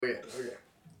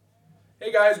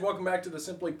Hey guys, welcome back to the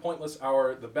Simply Pointless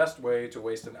Hour, the best way to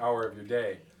waste an hour of your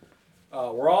day.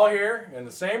 We're all here in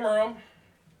the same room,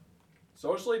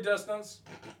 socially distanced.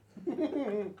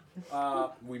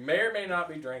 We may or may not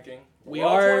be drinking. We We're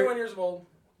all are 21 years old.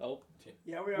 Oh,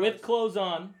 yeah, we are. with clothes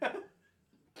on.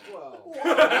 Whoa.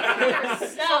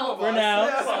 Yourself. For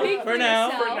now. Speak For now.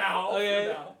 yourself. For now.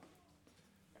 Okay.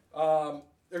 For now.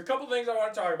 There are a couple things I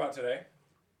want to talk about today.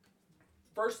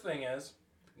 First thing is,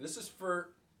 this is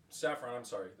for Saffron, I'm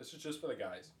sorry. This is just for the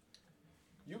guys.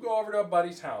 You go over to a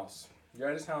buddy's house. You're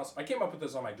at his house. I came up with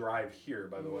this on my drive here,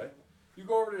 by the way. You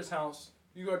go over to his house.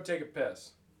 You go to take a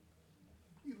piss.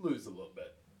 You lose a little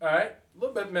bit. All right? A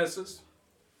little bit misses.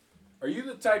 Are you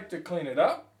the type to clean it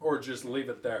up or just leave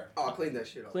it there? Oh, I'll clean that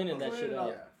shit up. Cleaning that shit up.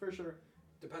 Yeah. For sure.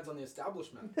 Depends on the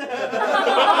establishment. Depends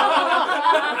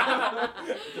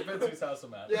whose house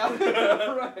I'm at. Yeah,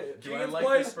 right. Do I Keegan's like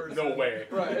place? this person? No way.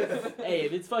 Right. Hey,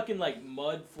 if it's fucking like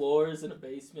mud floors in a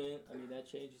basement, I mean that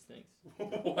changes things.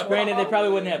 What? Granted, they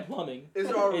probably wouldn't have plumbing. Is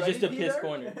there already It's just a pee piss there?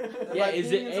 corner. Am Yeah, I is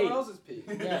peeing it in someone eight? else's pee?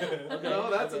 Yeah. Okay. No,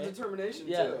 that's okay. a determination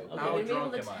Yeah, too. okay. How You're able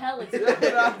drunk to am I? tell it's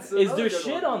That's Is another there good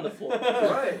shit one. on the floor?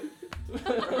 Right.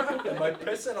 Am I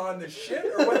pissing on the shit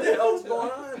or what the hell's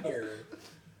going on here?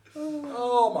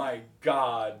 Oh my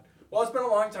god. Well, it's been a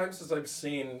long time since I've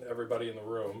seen everybody in the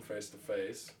room face to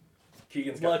face.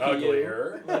 Keegan's got Lucky you.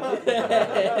 uglier. But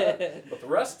the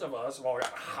rest of us have all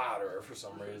got hotter for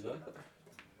some reason.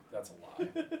 That's a lie.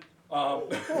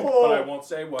 But I won't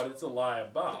say what it's a lie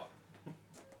about.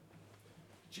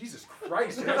 Jesus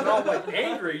Christ, you guys are all like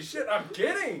angry. Shit, I'm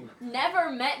kidding. never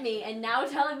met me and now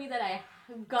telling me that I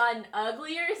have gotten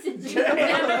uglier since you've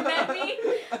never met me?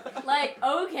 Like,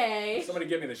 okay. Somebody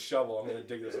give me the shovel. I'm going to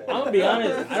dig this one. I'm gonna be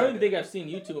honest. I don't even think I've seen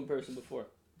you two in person before.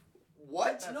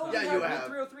 What? No, yeah, you we have.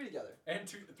 303 together. And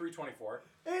 324.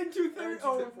 And 230.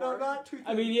 Oh, no, not 230.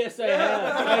 I mean, yes, I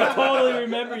have. I totally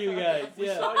remember you guys. We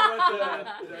Yeah. saw you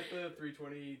at the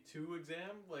 322 exam.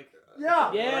 Like,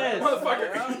 Yeah. Yes.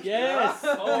 Motherfucker. Yes.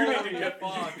 oh, You need to get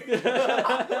fuck.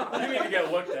 You need to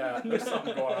get looked at. There's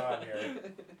something going on here.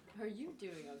 Are you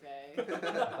doing okay? I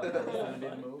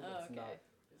didn't move. Oh, It's okay. not.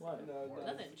 What? No,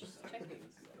 Nothing, just checking.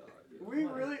 We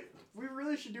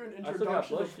really should do an I still got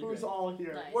introduction of blush to who's drink. all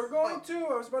here. Nice. We're going to.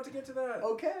 I was about to get to that.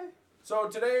 Okay. So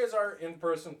today is our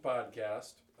in-person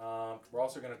podcast. We're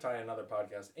also going to tie another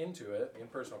podcast into it. The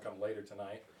in-person will come later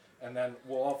tonight. And then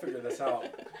we'll all figure this out.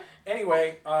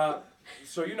 Anyway,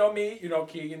 so you know me, you know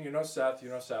Keegan, you know Seth, you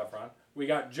know Saffron. We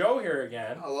got Joe here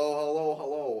again.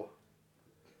 Hello.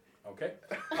 Okay.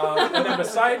 And then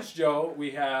besides Joe, we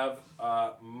have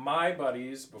my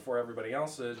buddies, before everybody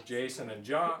else's, Jason and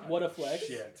John. What a flex.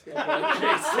 Shit. Okay.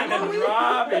 Jason and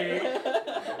Robbie.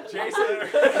 Jason.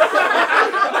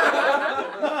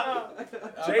 I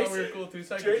thought we were cool 2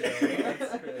 seconds ago.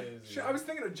 That's crazy. I was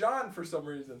thinking of John for some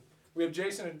reason. We have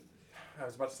Jason and... I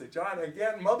was about to say John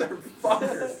again,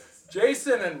 motherfucker.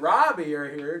 Jason and Robbie are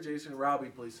here. Jason and Robbie,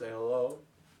 please say hello.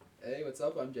 Hey, what's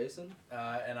up? I'm Jason.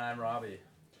 And I'm Robbie.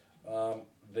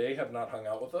 They have not hung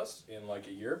out with us in like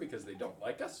a year because they don't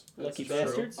like us. Lucky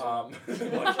That's true. bastards. Lucky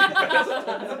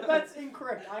bastards. That's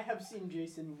incorrect. I have seen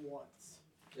Jason once.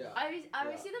 Yeah. I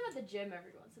Yeah. see them at the gym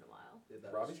every once in a while. Yeah,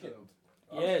 that Robbie's was true. getting...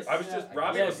 Yes. I was just... Yeah.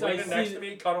 Robbie Yes, was I leaning next see- to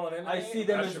me, cuddling in. I see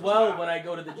them as well when I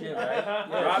go to the gym, right?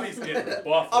 Yes. Robbie's getting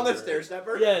buff. On the over stair it.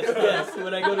 stepper? Yes,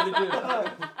 when I go to the gym.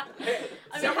 Hey,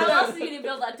 I mean, remember how that- else are you gonna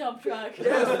build that dump truck?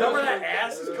 Yes, remember that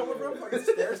ass is coming from? Fucking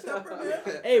stair stepper,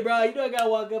 man? Hey, bro, you know I gotta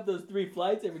walk up those 3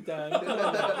 flights every time.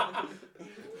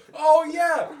 Oh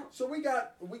yeah. So we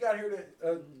got here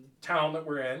to town that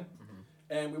we're in,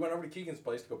 and we went over to Keegan's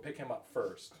place to go pick him up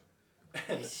first.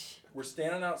 And we're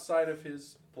standing outside of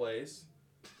his place.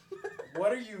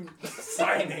 What are you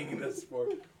signing this for?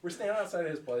 We're standing outside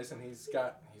of his place, and he's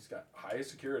got high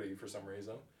security for some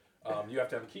reason. You have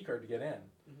to have a key card to get in.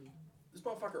 This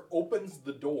motherfucker opens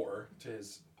the door to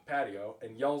his patio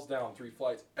and yells down 3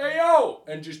 flights, "Hey yo!"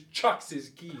 and just chucks his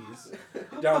keys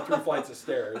down 3 flights of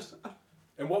stairs.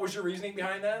 And what was your reasoning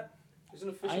behind that? There's an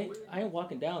official I ain't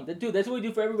walking down. Dude, that's what we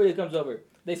do for everybody that comes over.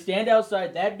 They stand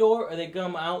outside that door, or they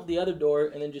come out the other door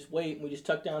and then just wait, and we just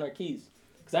tuck down our keys.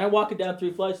 Because I ain't walking down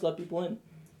 3 flights to let people in.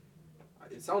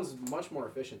 It sounds much more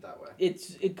efficient that way.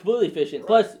 It's completely efficient. Right.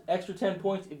 Plus, extra 10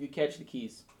 points if you catch the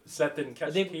keys. Seth didn't catch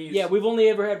I think, the keys. yeah, we've only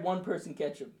ever had one person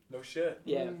catch them. No shit.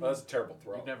 Yeah. Well, that's a terrible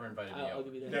throw. You've never invited me I'll out.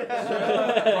 give you Never.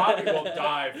 that. Robbie will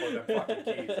die for them fucking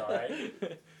keys,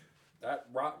 alright? That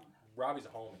Robbie's a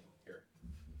homie here.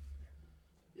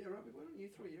 Yeah, Robbie, why don't you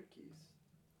throw your keys?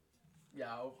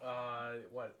 Yeah,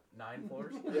 what, 9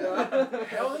 floors? Yeah.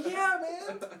 Hell yeah,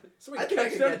 man! Somebody I think I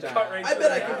catch can them, catch cut him. right I to bet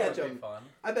the I can ground. catch That would him. be fun.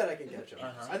 I bet I can catch him.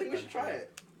 Uh-huh. I think we I'm should try sure.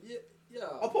 it. Yeah.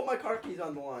 I'll put my car keys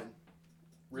on the line.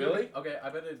 Really? Okay, I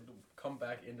bet it'd come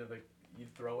back into the. You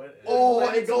throw it. And Oh,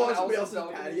 Like it go on someone somebody else's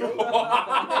else's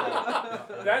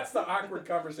patio. That's the awkward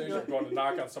conversation of going to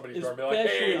knock on somebody's door and be like, hey,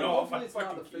 Especially- no, Hopefully my it's not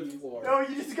fucking the fifth keys. floor. No,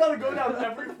 you just gotta go down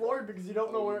every floor because you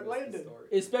don't know where it landed.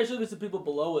 Especially with the people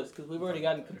below us, because we've already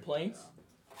gotten complaints.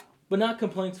 But not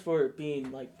complaints for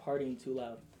being, like, partying too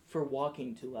loud. For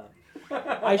walking too loud.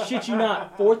 I shit you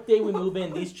not. 4th day we move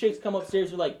in, these chicks come upstairs.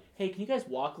 They're like, "Hey, can you guys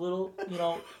walk a little?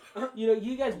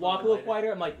 You guys walk a little quieter."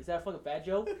 I'm like, "Is that a fucking fat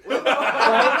joke?"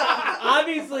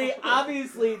 Right?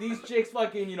 Obviously, these chicks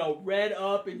fucking red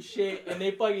up and shit, and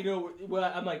they fucking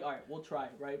Well, I'm like, "All right, we'll try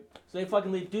it, right?" So they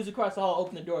fucking leave. Dudes across the hall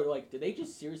open the door. They're like, "Did they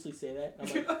just seriously say that?" I'm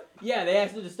like, "Yeah, they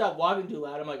asked us to stop walking too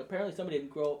loud." I'm like, "Apparently somebody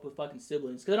didn't grow up with fucking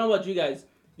siblings." Because I don't know about you guys.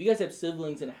 If you guys have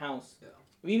siblings in a house. Yeah.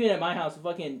 Even at my house, at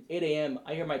fucking 8 a.m.,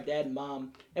 I hear my dad and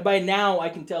mom, and by now I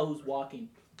can tell who's walking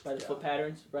by the foot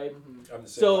patterns, right? I'm the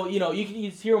same So, way. you can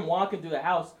just hear them walking through the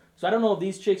house. So I don't know if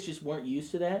these chicks just weren't used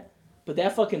to that, but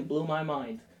that fucking blew my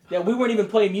mind. That we weren't even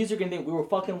playing music or anything, we were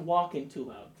fucking walking too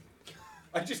loud.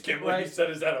 I just can't believe Right. you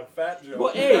said, is that a fat joke?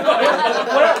 Well, hey,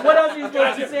 what else are you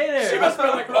supposed to say there? She must be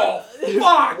like, oh,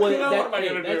 fuck! Well, What am I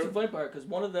going to that's do? the funny part, because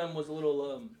one of them was a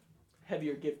little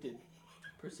heavier gifted,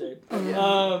 per se.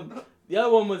 The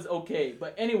other one was okay,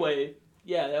 but anyway,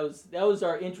 yeah, that was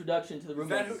our introduction to the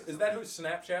roommates. Is that who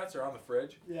Snapchats are on the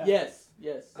fridge? Yeah. Yes.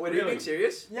 Wait, are you being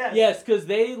serious? Yes. Yes, because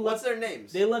What's their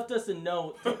names? they left us a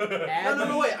note. Abby,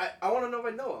 No, wait. I want to know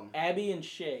if I know them. Abby and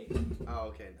Shay. Oh,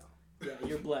 okay, no. Yeah,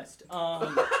 you're blessed.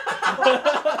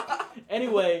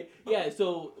 Anyway, yeah.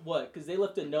 So what? Because they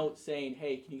left a note saying,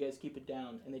 "Hey, can you guys keep it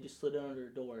down?" And they just slid it under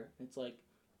a door. And it's like,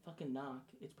 fucking knock.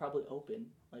 It's probably open.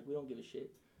 Like we don't give a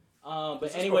shit. But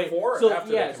This is anyway, before or so after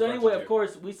they yeah. So anyway, confronted of you?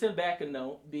 course, we sent back a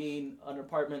note, being an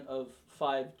apartment of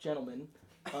 5 gentlemen.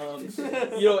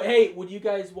 Hey, would you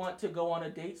guys want to go on a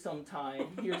date sometime?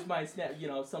 Here's my snap.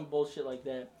 Some bullshit like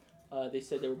that. They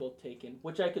said they were both taken,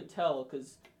 which I could tell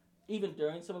because even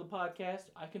during some of the podcast,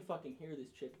 I can fucking hear this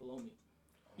chick below me.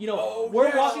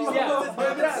 We're walking.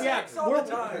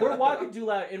 We're walking too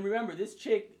loud. And remember, this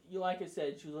chick, like I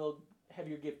said, she was a little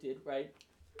heavier gifted, right?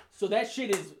 So that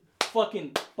shit is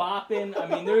fucking bopping. I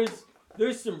mean, there's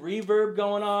some reverb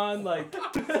going on, like.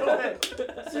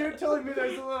 So you're telling me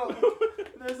there's a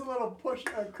little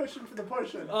cushion for the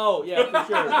pushing. Oh yeah, for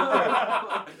sure.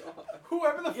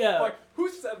 Whoever the Yeah. fuck, who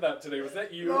said that today? Was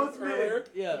that you No, it's me. earlier?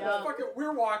 Yeah. Yeah. Fucking,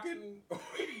 we're walking.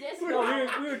 This No,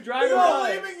 we were We driving were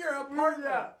by. leaving your apartment.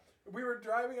 Yeah. We were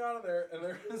driving out of there, and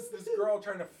there was this girl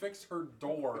trying to fix her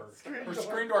door. Screen Her door.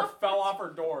 screen door fell off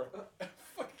her door. And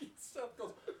fucking Seth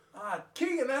goes,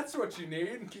 Keegan, that's what you need.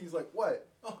 And Keegan's like, what?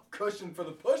 Oh, cushion for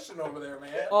the pushing over there,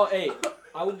 man. Oh, hey,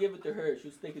 I would give it to her. She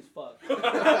was thick as fuck.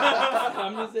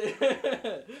 I'm just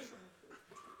saying.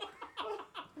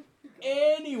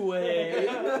 Anyway.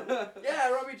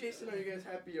 Yeah, Robbie, Jason, are you guys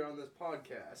happy you're on this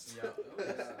podcast? Yeah,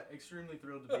 extremely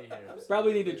thrilled to be here.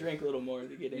 Probably need to drink a little more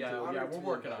to get into Yeah, it. yeah, we're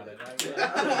working on it. Yeah. Keep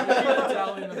the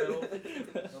towel in the middle.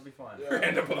 It'll be fine. We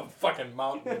end up with a fucking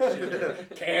mountain of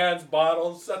shit. Cans,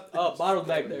 bottles. Oh, bottle's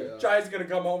back there. Jai's gonna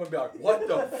come home and be like, what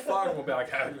the fuck? We'll be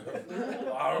like, I don't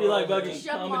Be like know. fucking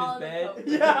Shove cum them in all his in the bed. Coke.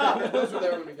 Yeah. Those were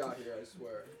there when we got here, I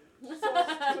swear. So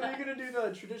you're gonna do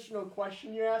the traditional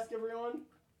question you ask everyone?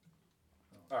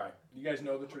 Alright, you guys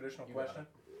know the traditional You got question?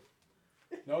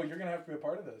 No, you're gonna have to be a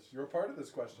part of this. You're a part of this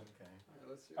question. Okay.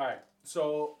 Let's see. Alright,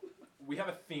 so we have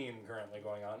a theme currently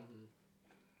going on.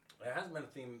 It hasn't been a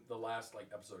theme the last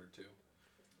episode or two.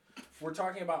 We're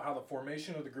talking about how the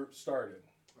formation of the group started.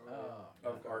 Oh.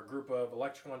 Of our group of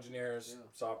electrical engineers, Yeah.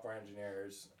 software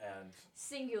engineers, and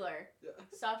Singular. Yeah.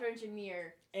 Software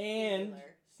engineer. And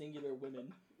Singular. singular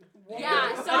women. Yeah,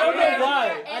 I don't software know why.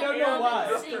 engineer I and don't know woman, why.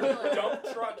 singular. dump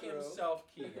truck himself,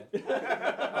 Keegan. And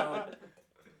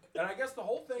I guess the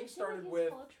whole Are thing you started saying he's with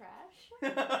full of trash?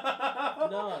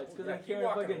 No, it's because Yeah, I'm keep carrying a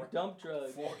walking fucking around. dump truck.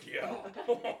 fuck yeah.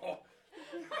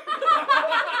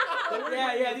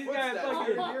 Yeah, these guys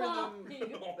fucking.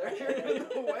 They're hearing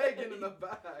the wagon in the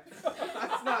back.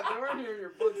 That's not, they weren't hearing your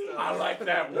footsteps. I like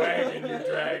that wagon you're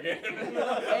dragging. I'm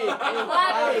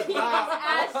glad Keegan's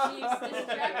ass cheeks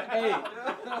distracted. Hey,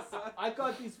 I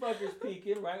caught these fuckers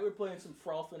peeking, right? We were playing some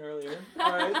frolfing earlier.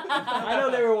 Alright? I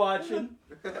know they were watching.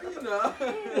 You know. Back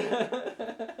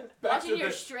to Watching your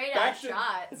this. straight back ass to-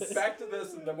 shots. Back to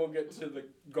this, and then we'll get to the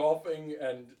golfing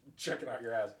and checking out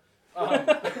your ass.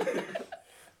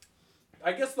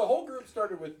 I guess the whole group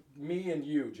started with me and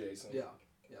you, Jason. Yeah.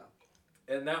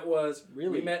 And that was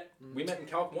Really? we met in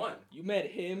Calc 1. You met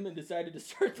him and decided to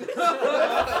start this. Shit, it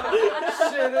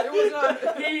was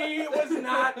not. He was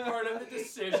not part of the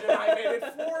decision. I made it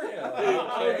for him.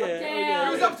 Okay. Damn.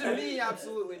 It was up to me. Me,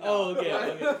 absolutely not. Oh,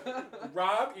 okay.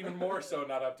 Rob, even more so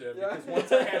not up to him because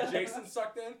once I had Jason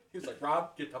sucked in, he was like,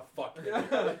 "Rob, get the fuck in. Yeah.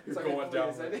 You're It's like, going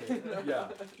down please, with I me." need- Yeah.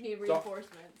 Need So-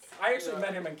 reinforcements. I actually Yeah.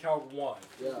 met him in Calc 1.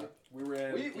 Yeah. We were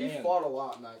in. We Damn. fought a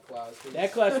lot in that class.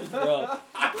 That class was rough.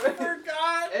 I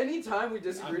forgot. Anytime we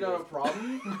disagreed I'm on a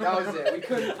problem, that was it. We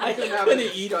couldn't I have a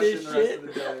couldn't eat discussion this the rest shit. of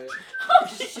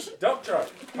the day. Dump truck.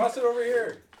 Toss it over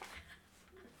here.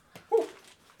 Whew.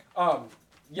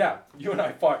 Yeah, you and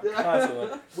I fought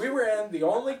constantly. We were in the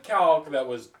only calc that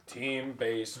was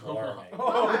team-based learning.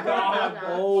 Oh God.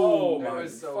 Oh Oh, It my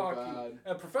was so fucking! bad. And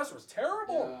the professor was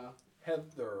terrible. Yeah.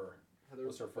 Heather. Heather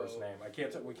What's her first Bow. name?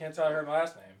 We can't tell her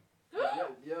last name.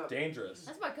 Yeah. Dangerous.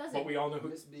 That's my cousin. But we all know who.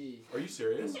 Miss B. Are you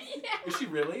serious? Yeah. Is she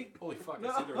really? Holy fuck!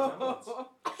 I see the resemblance.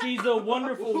 She's a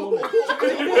wonderful woman. We went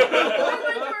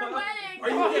to her wedding. Are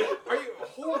you?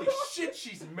 Holy shit!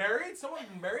 She's married. Someone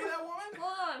married that woman?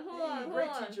 Hold on. Great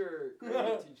teacher.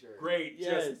 Great teacher. Great,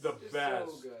 Yes. just the Just best.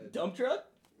 So good. Dump truck?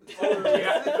 Oh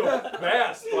yeah, the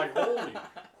best. Like holy.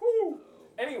 Whew.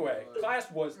 Anyway, God.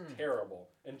 class was terrible,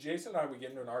 and Jason and I would get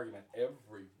into an argument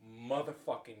every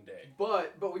motherfucking day.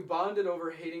 But we bonded over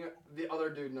hating the other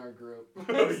dude in our group.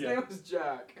 Oh, His yeah. name was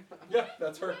Jack. Yeah,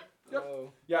 that's her. Yep.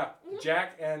 Oh. Yeah,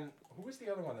 Jack and who was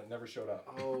the other one that never showed up?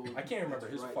 Oh. I can't remember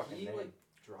his right. fucking he, name. like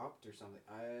dropped or something.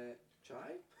 Chai?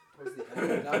 Towards the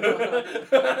end.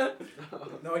 No.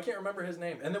 No, I can't remember his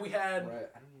name. And then we had Right.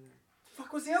 I don't even.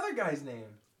 fuck was the other guy's name?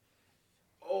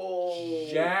 Oh.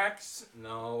 Jax?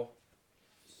 No.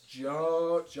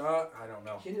 Joe. I don't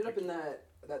know. He ended up in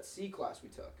that C class we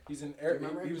took. He's in Do you air.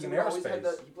 remember? He was in always had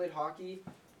aerospace. he played hockey.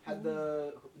 Had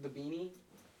the beanie.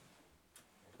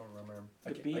 I don't remember him. The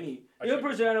I can't- beanie. I The other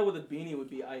can't- person I know with a beanie would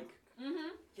be Ike. Mm-hmm.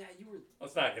 Yeah, you were.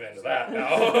 Let's not get into that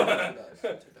now.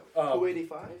 Um,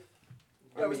 285?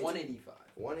 That was 185.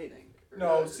 180.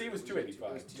 No, C was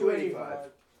 285. 285.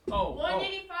 Oh,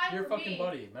 185 your for fucking me.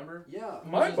 buddy, remember? Yeah.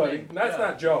 My his buddy. name? That's Yeah.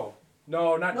 not Joe.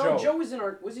 No, not No, Joe. Joe was in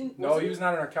our. Was he? No, he was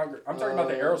not in our Calgary. I'm talking about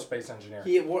the Oh. aerospace engineer.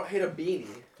 He had a beanie.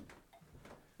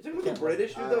 You talking about the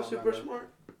British dude I that don't was super remember. smart?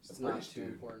 It's not British too dude.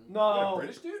 important. What, a No.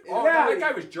 British dude? Yeah. Oh, Yeah. that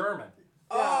guy was German.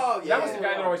 Oh, yeah. That was the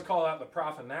guy that always called out the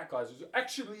prof in that class. He was,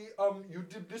 actually, you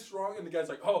did this wrong, and the guy's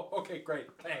like, oh, okay, great,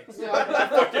 thanks. Yeah. I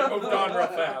fucking moved on real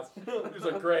fast. He was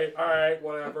like, great, all right,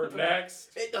 whatever,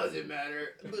 next. It doesn't matter.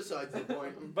 Besides the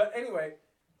point. But anyway,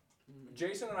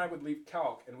 Jason and I would leave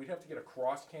Calc, and we'd have to get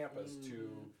across campus to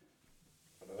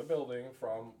another building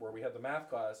from where we had the math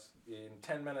class in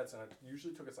 10 minutes, and it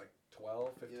usually took us like 12,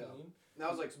 15. Yeah. That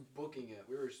was like booking it.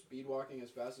 We were speed walking as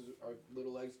fast as our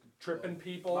little legs could. Tripping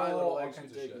people, My little all legs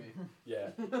kinds could of take shit. me.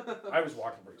 Yeah, I was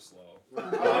walking pretty slow.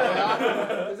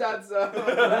 Is that so?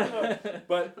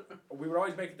 But we would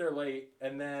always make it there late,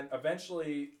 and then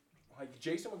eventually, like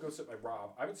Jason would go sit by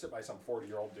Rob. I would sit by some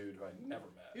 40-year-old dude who I'd never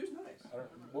met. He was nice. I don't,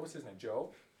 what was his name?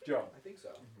 Joe. Joe. I think so.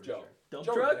 Joe. Dump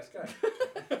Joe truck? was a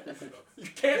nice guy. You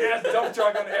can't ask dump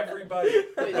truck on everybody,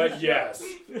 but yes.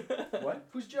 What?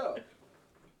 Who's Joe?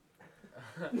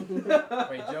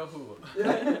 Wait, Joe who?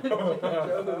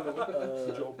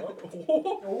 Joe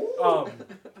Bubba.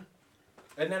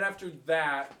 And then after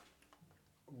that,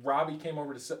 Robbie came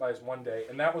over to sit by us one day,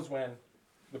 and that was when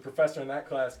the professor in that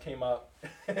class came up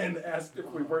and asked if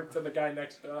we worked to the guy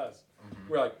next to us.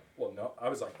 We're like, well, no. I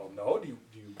was like, well, no. Do you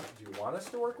want us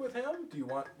to work with him? Do you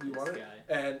want This it?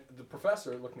 guy. And the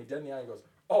professor looked me dead in the eye and goes,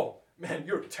 oh, man,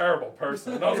 you're a terrible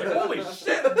person. And I was like, holy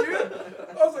shit, dude.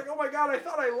 I was like, oh my God, I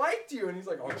thought I liked you. And he's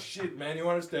like, oh shit, man, you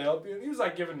want us to help you? And he was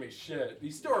like giving me shit.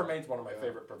 He still remains one of my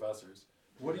favorite professors.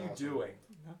 What are you doing?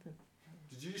 Nothing.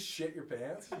 Did you just shit your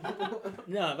pants?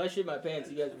 No, if I shit my pants,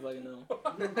 you guys would fucking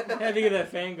know. I had to get that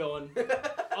fan going.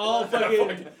 All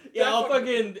fucking, all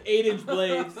fucking 8-inch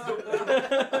blades.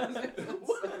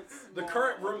 The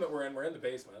current room that we're in the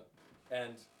basement,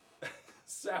 and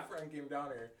Saffron came down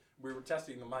here. We were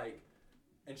testing the mic,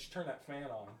 and she turned that fan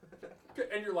on.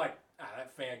 And you're like,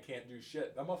 that fan can't do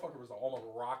shit. That motherfucker was almost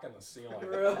rocking the ceiling.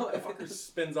 Really? That fucker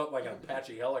spins up like an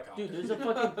Apache helicopter. Dude, there's a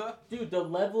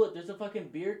fucking, there's a fucking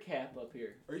beer cap up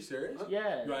here. Are you serious?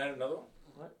 Yeah. You want to add another one?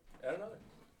 What? Add another.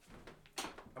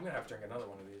 I'm gonna have to drink another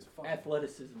one of these. Fuck.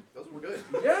 Athleticism. Those were good.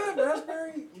 Yeah,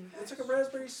 raspberry. It's like a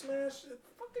raspberry smash. It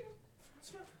fucking.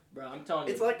 Bro, I'm telling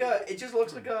you. It's like it just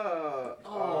looks like a,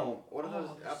 what are those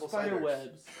apple spider ciders?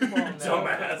 webs. Come on now.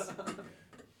 Dumbass.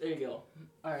 There you go.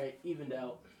 Alright, evened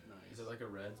out. Is it like a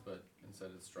Reds, but instead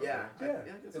it's strawberry? Yeah. Yeah,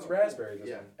 I guess it's so. raspberry. This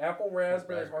Yeah. one. Apple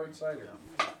raspberry Raspberry. hard cider.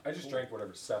 I just drink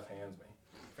whatever Seth hands me.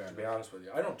 Fair To be enough. honest with you,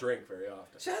 I don't drink very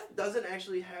often. Seth doesn't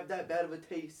actually have that bad of a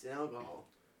taste in alcohol.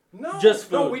 No, Just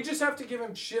no. food. We just have to give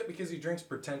him shit because he drinks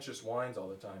pretentious wines all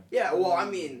the time. Yeah, well, I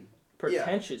mean,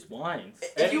 pretentious wines.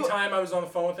 Anytime I was on the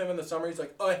phone with him in the summer, he's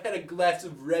like, "Oh, I had a glass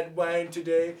of red wine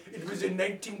today. It was in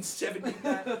 1979."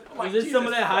 I'm like, Was this some of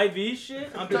 "Jesus that high V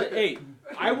shit? I'm telling. Hey,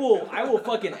 I will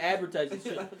fucking advertise this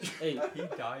shit. Hey, He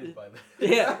dies by that.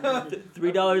 yeah,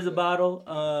 $3 a bottle.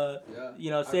 Yeah.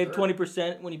 You know, I've save heard.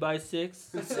 20% when you buy 6.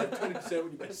 You save 20%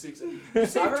 when you buy 6. You I've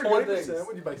save heard good 20% things.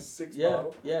 when you buy 6 Yeah,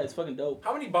 bottles. yeah, it's fucking dope.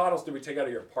 How many bottles did we take out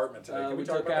of your apartment today? Can We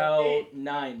talk took about that? out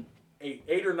 9.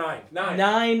 8 or 9? 9.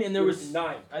 9, and there was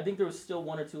 9. I think there was still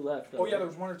 1 or 2 left. Oh yeah, there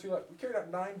was 1 or 2 left. We carried out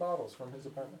 9 bottles from his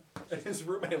apartment. And his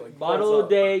roommate like Bottle pulls a up.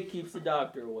 day keeps the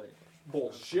doctor away.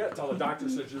 Bullshit. Till the doctor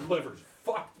says your liver's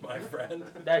fucked, my friend.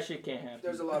 That shit can't happen.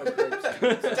 There's a lot of grapes. That's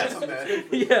a mess. A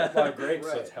lot Yeah, of grapes,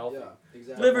 so Right, it's healthy. Yeah,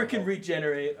 exactly. liver can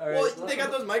regenerate. All right. Well, they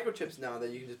got those microchips now that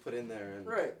you can just put in there. And,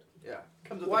 Right. Yeah.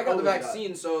 Comes with Well, I got the COVID shot.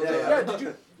 vaccine, so Yeah, the, Yeah, did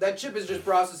you? that chip is just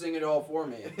processing it all for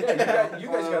me. Yeah, you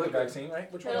guys got the Okay. vaccine,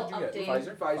 right? Which one It'll did you get?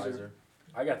 update. Pfizer.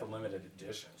 I got the limited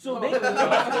edition. So they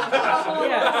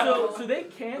so they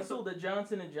canceled the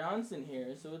Johnson & Johnson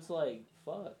here, so it's like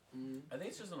fuck. I think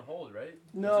it's just on hold, right?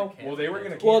 No. Is it Well, they were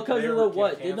canceled? gonna Well, They because of were the gonna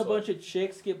what? Didn't a cancel it. bunch of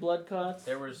chicks get blood clots?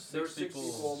 There were There were 6 six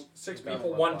people. 6 got people,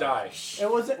 blood 1 died. clots.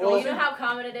 It wasn't. It Well, you wasn't. know how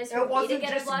common it is it for me to wasn't get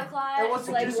a just- blood clot? it It's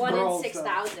wasn't like just 1 in girls,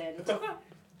 6,000.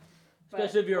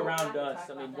 Especially if you're But we'll around have to us. talk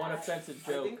I mean, about one that. offensive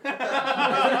I joke. think,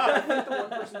 I think the one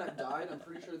person that died, I'm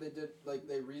pretty sure they did like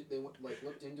they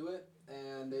looked into it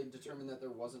and they determined that there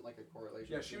wasn't like a correlation.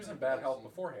 Yeah, she between, was in like, bad the health vaccine.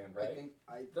 beforehand, I right?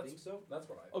 think so. That's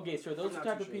what I. Okay, so are those I'm the not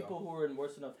type too of sure, people who are in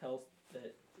worse enough health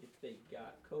that if they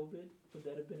got COVID, would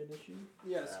that have been an issue?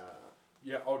 Yes.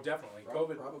 Yeah. Oh, definitely.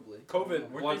 COVID. Probably. COVID.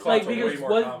 Weren't Blood they clots Like are way because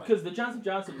more common. because the Johnson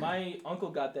Johnson, my uncle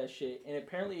got that shit, and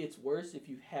apparently it's worse if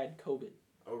you had COVID.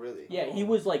 Oh, really? Yeah, he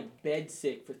was like bed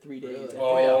sick for 3 days. Really? after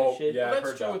Oh, that shit. yeah. Well, I've that's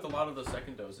heard true that. with a lot of the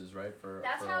second doses, right?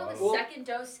 That's for how a lot the of second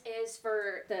dose is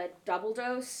for the double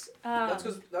dose. That's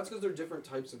because they're different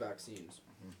types of vaccines.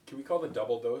 Can we call the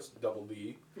double dose double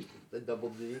D? The double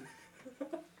D.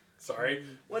 Sorry.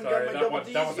 One Sorry. got my That double was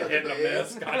Ds a the hit and a other day.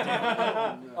 miss. God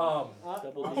damn it.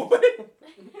 Double D.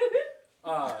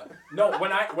 No,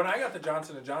 when I got the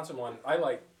Johnson & Johnson one, I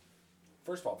like.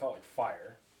 First of all, it felt like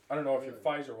fire. I don't know if your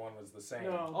Pfizer one was the same.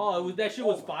 No. Oh, it was, that shit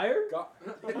was Oh my fire?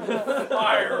 God.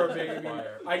 Fire, baby.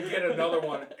 Fire. I get another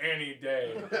one any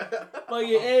day. Like,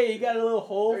 hey, you got a little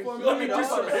hole for me? Let me do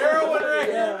some heroin right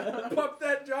Yeah. here. Pump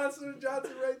that Johnson &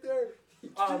 Johnson right there.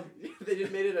 They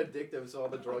just made it addictive, so all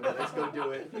the drug addicts go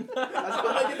do it. That's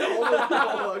how they get the homeless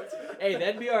people hooked. Hey,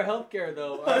 that'd be our healthcare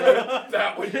though. All right?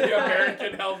 That would be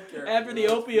American healthcare. After the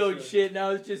opioid shit,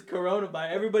 now it's just coronavirus.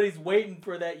 Everybody's waiting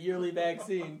for that yearly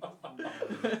vaccine.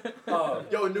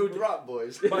 Yo, new drop,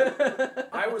 boys. But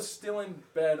I was still in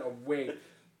bed awake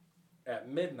at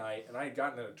midnight, and I had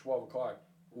gotten it at 12 o'clock.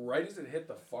 Right as it hit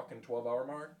the fucking 12-hour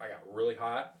mark, I got really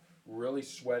hot, really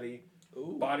sweaty.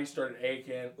 Ooh. Body started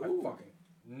aching. Ooh. I fucking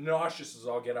nauseous as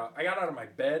all get out. I got out of my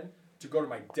bed to go to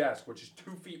my desk, which is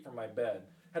 2 feet from my bed.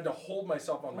 Had to hold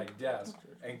myself on my desk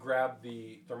and grab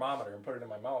the thermometer and put it in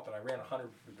my mouth, and I ran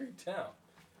 100-degree temp.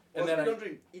 And Well, then if you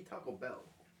don't eat Taco Bell.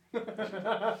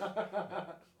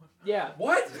 Yeah.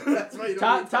 what? That's why you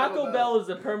don't eat Taco Bell is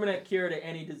a permanent cure to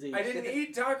any disease. I didn't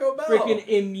eat Taco Bell. Freaking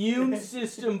immune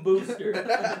system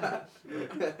booster.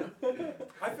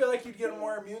 I feel like you'd get a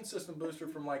more immune system booster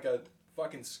from like a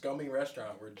fucking scummy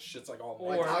restaurant where shit's like all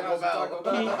Or- white. Taco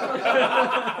Bell.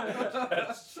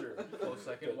 That's true. Close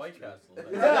second, White Castle.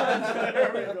 Yeah,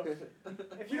 there we go.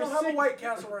 If You you're don't have a sick, White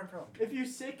Castle where I'm from. if you're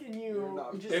sick and you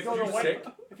just If go to you're White, sick,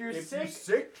 if you're if sick, you're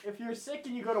sick, if you're sick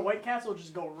and you go to White Castle,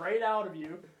 just go right out of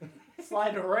you,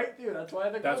 slide right through. That's why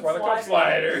they're that's called why they're called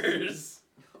sliders.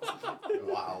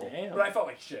 Wow. Damn. But I felt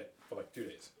like shit for like 2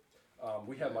 days.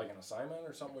 We had like an assignment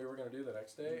or something we were gonna do the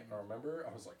next day. I remember.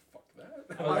 I was like, "Fuck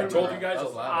that!" I told you guys That it was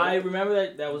was loud. I remember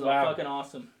that. That was Lab. fucking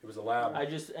awesome. It was a lab. I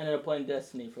just ended up playing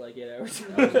Destiny for like 8 hours.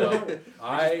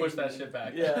 I just pushed that shit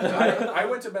back. Yeah. I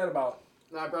went to bed about.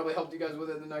 No, I probably helped you guys with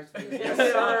it the next week. Yes,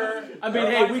 sir. I mean,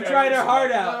 hey, we tried our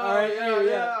heart out. All right. Yeah, Hey,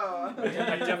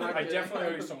 yeah. I definitely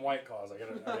owe you some White Claws. I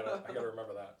gotta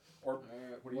remember that. Or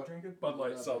what are you drinking? Bud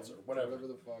Light seltzer, whatever. Whatever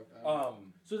the fuck.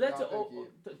 So that's No, a thank you.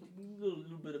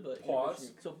 little bit of a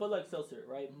Pause. So Bud Light seltzer,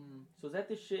 right? Mm. So is that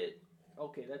the shit?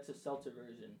 Okay, that's a seltzer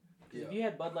version. 'Cause Yeah. If you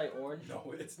had Bud Light Orange.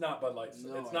 No, it's not Bud Light.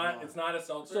 No, it's I'm not. not. It's not a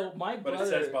seltzer. So my but brother, it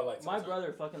says Bud Light my seltzer.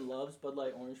 brother fucking loves Bud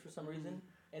Light Orange for some reason,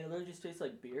 and it literally just tastes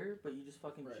like beer, but you just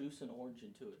fucking Right. juice an orange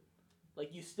into it.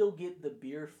 Like you still get the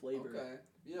beer flavor, Okay.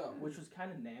 Yeah. which was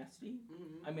kind of nasty.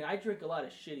 Mm-hmm. I mean, I drink a lot of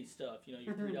shitty stuff, you know,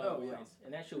 your $3 Oh, yeah. wines,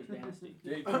 and that shit was nasty.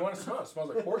 Yeah, if you want to smell? It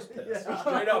smells like horse piss. Yeah.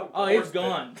 Straight up. Oh, horse it's piss.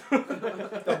 gone.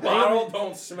 The bottle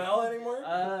don't smell anymore.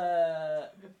 Uh,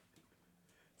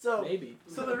 So, Maybe.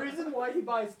 so the reason why he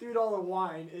buys $3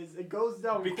 wine is it goes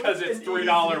down Because quick it's and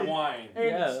 $3 easy, wine. and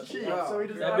Yeah. it's cheap, Yeah. so he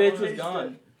doesn't That have bitch to was taste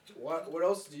gone. What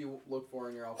else do you look for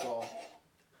in your alcohol?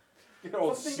 Good It.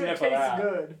 old Something sniff that of tastes that.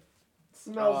 good,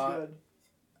 smells Uh, good.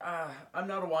 I'm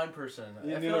not a wine person.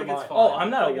 Yeah, I neither feel like am it's I. fine. Oh, I'm I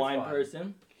not feel a like wine it's fine.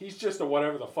 person. He's just a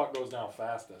whatever the fuck goes down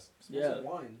fastest. Smells Yeah. like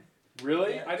wine.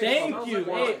 Really? Yeah. I think Thank it smells you. like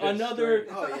wine. Hey, It's another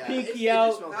straight. Oh yeah. Pinky it out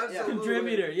just smells- yeah. Absolutely.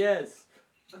 contributor. Yes.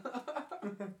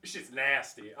 This shit's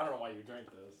nasty. I don't know why you drink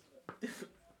this.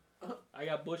 I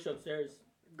got Bush upstairs.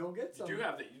 Go get some. You do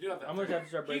have that. You do have that. I'm gonna have to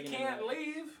start He breaking. can't it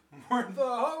leave. We're the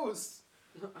hosts.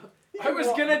 He I can was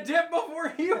walk- gonna dip before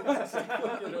he was.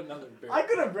 Get another beer. I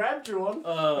could have grabbed you one.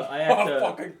 I have Oh, to.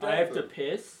 fucking I have to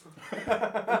piss.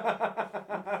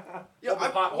 Yo,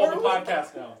 Hold the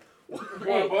podcast down. You want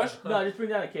Hey, a bush? no, just bring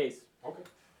down a case. Okay.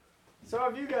 So how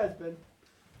have you guys been?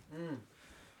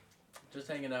 Just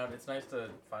hanging out. It's nice to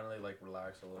finally like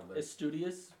relax a little bit. It's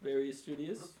studious, very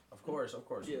studious. Of course, of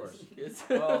course, of course. Yes.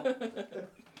 Well,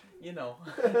 you know.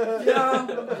 Yeah,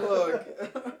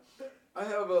 look. I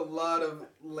have a lot of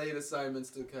late assignments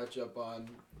to catch up on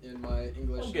in my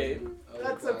English. Okay. and other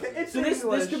That's okay. classes. It's So this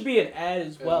English. could be an ad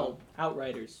as well.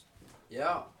 Outriders.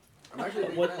 Yeah. I'm actually a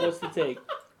big fan. What's the take?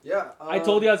 Yeah. I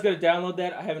told you I was gonna download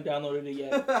that. I haven't downloaded it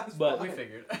yet. But We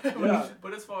figured. Yeah.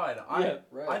 But it's fine. Yeah.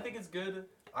 Right. I think it's good.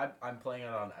 I'm playing it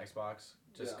on Xbox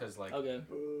just Yeah. because like okay.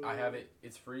 I have it.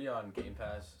 It's free on Game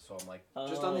Pass, so I'm like,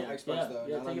 Just on the Xbox, yeah, though,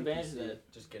 Yeah, not take on advantage PC. of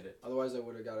that. just get it. Otherwise, I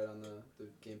would have got it on the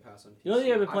Game Pass on PC. The only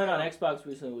thing I've been I playing on found- Xbox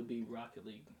recently would be Rocket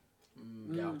League.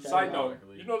 Yeah. Side Yeah. note,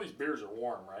 you know these beers are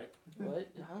warm, right? What?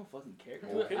 I don't fucking care.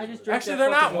 Okay. I just drank Actually, that they're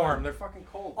not fucking warm. They're fucking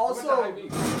cold. Also, I went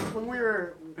to Hy-Vee.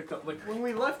 when Picked up liquor.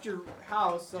 we left your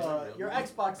house, your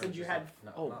Xbox said you had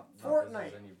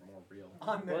Fortnite.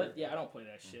 on there. What? Yeah, I don't play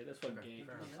that shit. That's fucking Okay, gay.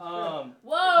 fair enough.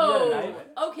 Whoa. You got a knife?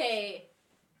 Okay.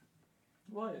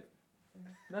 What?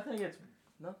 Nothing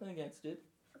against it.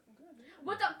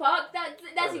 What the fuck?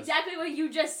 That's exactly what you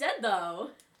just said,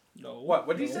 though. No. What?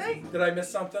 What did he say? Did I miss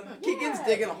something? Keegan's Yeah.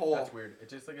 digging a hole. That's weird.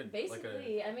 It's just like a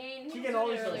Basically, I mean, he Keegan was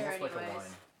always doing it earlier almost like a anyways.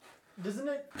 wine. Doesn't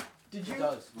it? Did you? It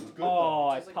does. Oh,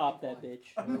 I It's like popped wine. that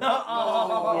bitch. No.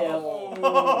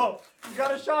 Oh. You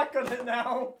got a shotgun it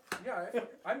now. Yeah,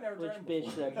 I've never Which tried bitch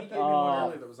before. that- He gave me one Oh,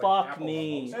 earlier that was like fuck apple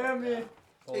me. almost. Sammy.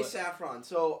 Pull Hey it. Saffron,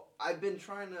 so I've been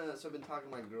talking to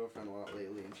my girlfriend a lot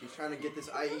lately, and she's trying to get this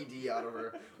IED out of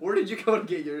her. Where did you go to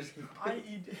get yours?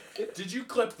 Did you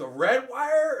clip the red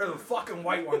wire or the fucking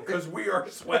white one? Because we are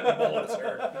sweating bullets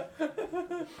here.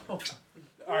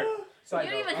 Alright, You side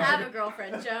don't note. even have a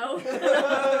girlfriend, Joe.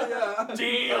 Yeah.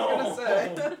 Deal! I was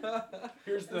gonna say.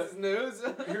 Here's This is the news.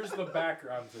 here's the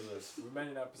background to this. We made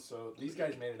an episode. These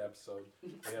guys made an episode.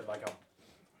 They had like a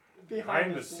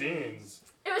behind the scenes.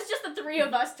 It was just the three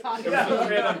of us talking. It was the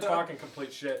three of them talking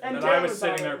complete shit, and And then I Cam was was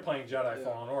sitting on there it. playing Jedi Yeah.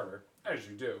 Fallen Order, as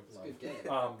you do. It's a good game.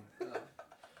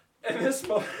 And this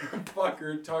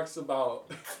motherfucker talks about.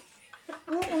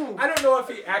 Ooh. I don't know if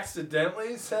he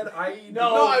accidentally said IED.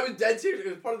 No, I was dead serious. It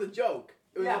was part of the joke.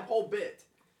 It was Yeah. a whole bit.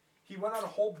 He went on a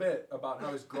whole bit about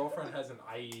how his girlfriend has an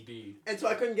IED. And so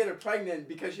I couldn't get her pregnant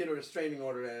because she had a restraining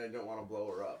order and I didn't want to blow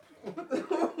her up.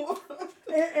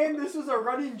 And this was a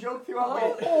running joke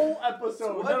throughout the whole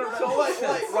episode. None of that So makes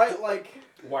sense. like,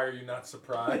 Why are you not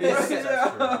surprised? That's true. I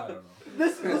don't know.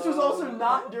 This was also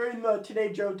not during the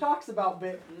Today Joe Talks About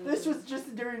bit. This was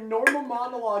just during normal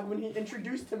monologue when he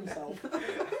introduced himself.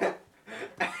 and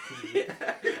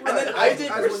then Isaac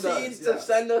As one proceeds does, yeah. to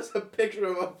send us a picture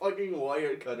of a fucking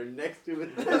wire cutter next to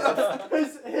it.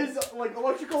 his like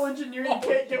electrical engineering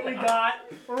kit that we got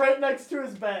right next to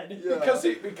his bed. Yeah. because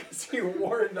he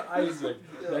warned Isaac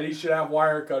that he should have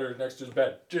wire cutters next to his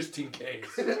bed, just in case.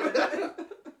 Sorry,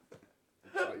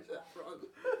 Saffron.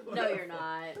 No, you're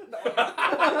not.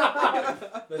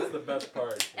 That's the best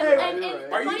part. And You're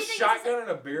right. Are funny you thing is- shotgunning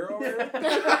a beer over here?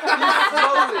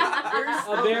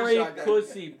 A very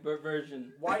pussy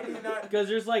version. Why do you not? Because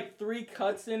there's like 3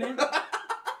 cuts in it.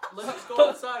 Let's just go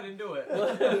outside and do it.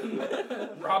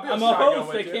 Robbie will I'm a shotgun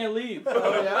host. I with you. can't leave.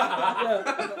 Oh,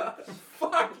 Yeah.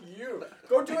 Fuck you.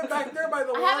 Go do it back there by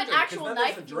the I laundry. have an 'cause actual then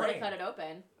knife there's if a you want to drain. cut it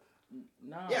open.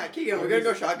 No. Yeah, Keegan, we're gonna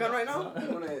go shotgun right now? You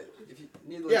wanna, if you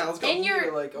need like, Yeah, let's go. And you're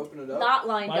to, like open it up. not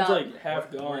lined Mine's up. like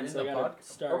half We're gone, in so the I gotta pod?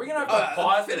 start. Are we gonna have to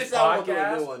pause finish this that one, we'll do a new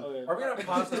podcast? one. Okay. Are we gonna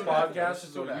pause this podcast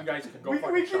so you guys can go We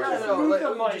fucking can charge just it? No, move like,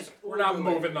 the we mic. just- We're not we'll do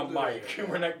it. moving the We'll do it. mic.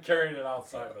 We're not carrying it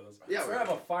outside with us. Yeah, we're we're- gonna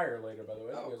have a fire later, by the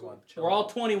way. If Oh, you guys cool. want to chill We're all out.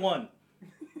 21.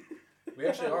 We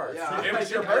actually are. Yeah. It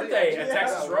was your I think- birthday at yeah.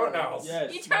 Texas Roadhouse.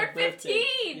 Yes. You my turned birthday.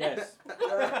 15. Yes.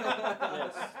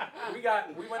 Yes.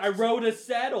 We went. I to rode a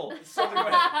saddle. So we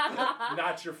went,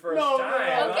 not your first No,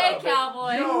 time. Okay, huh?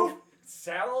 cowboy.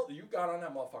 saddle, you got on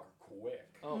that motherfucker quick.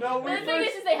 Oh, No, But the thing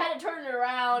is they had to turn it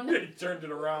around. He turned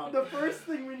it around. The first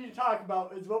thing we need to talk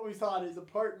about is what we saw in his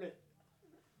apartment.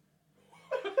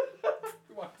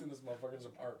 We walked in this motherfucker's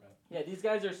apartment. Yeah, these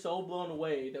guys are so blown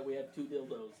away that we have 2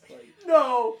 dildos. Like,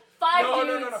 No. 5 No,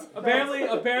 dudes. no.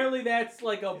 apparently that's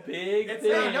like a big It's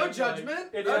thing. Hey, no Like, judgment.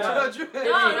 It's no not- judgment. No,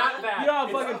 not that. You know how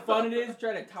It's- fucking fun it is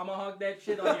trying to tomahawk that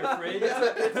shit on your fridge? It's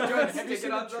Have good. you Stick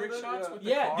seen it on the trick something? shots Yeah. with the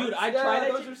Yeah, cars? dude, I tried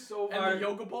that those shit. are so And Our- the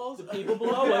yoga balls? The people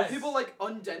below us. People like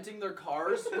undenting their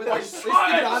cars with I like they saw stick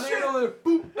that it on shit. there and then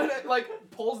boop, and it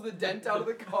like pulls the dent out of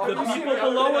the car. The Have you seen people the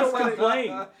below other us video where they-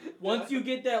 complain. Once you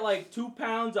get that like 2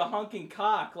 pounds of hunking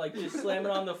cock, like just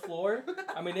slamming on the floor,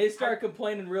 I mean they start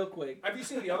complaining real quick. Have you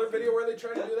seen the other video where they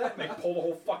tried to do that and they pull the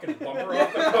whole fucking bumper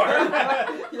off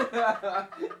the car?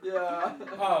 yeah.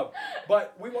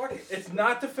 But we walked. It's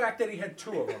not the fact that he had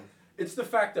 2 of them. It's the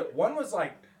fact that one was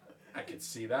like, I could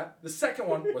see that. The second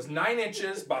one was 9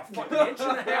 inches, about fucking inch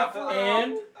and a half long,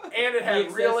 And and it had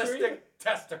accessory? realistic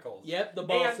testicles. yep, the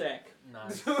ball And- sack.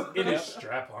 Nice. It is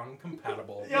strap-on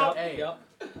compatible. Yep. Hey, Yep.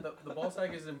 the ball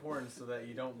sack is important so that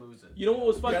you don't lose it. You know what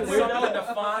was fucking Got weird something though?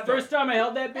 to fond First time I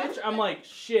held that bitch, I'm like,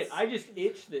 shit, I just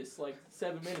itched this like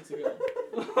 7 minutes ago.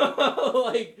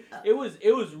 Like it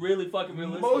was really fucking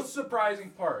realistic. Most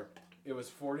surprising part, it was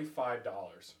 $45.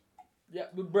 Yeah,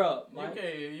 but bro,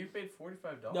 Okay, you paid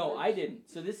 $45. no, I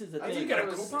didn't. So this is the I thing. think get it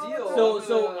a was coupon? steal.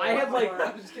 So I have like,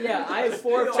 I'm just kidding. yeah, I have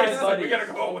 4 or 5 Jason's like, we buddies.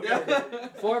 gotta go with it. Yeah.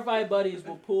 4 or 5 buddies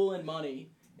will pool in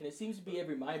money, and it seems to be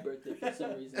every my birthday for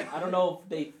some reason. I don't know if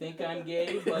they think I'm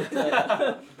gay,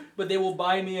 but they will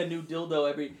buy me a new dildo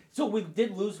every. So we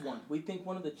did lose one. We think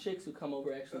one of the chicks who come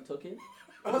over actually took it.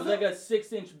 It was like a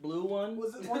 6-inch blue one.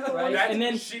 Was it one of the Right. That's- And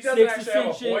then she doesn't 6 actually have a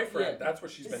inch it, boyfriend. yeah. That's what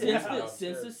she's been Since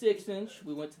using. the 6-inch,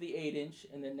 we went to the 8-inch,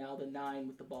 and then now the 9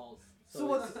 with the balls.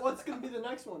 So it's- what's gonna be the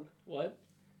next one? What?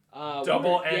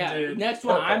 Double-ended Yeah, next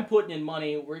one, purple. I'm putting in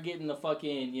money. We're getting the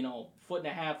fucking, 1.5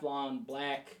 foot long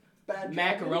black Bad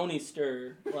macaroni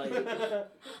stir. Like,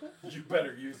 You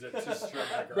better use it to strip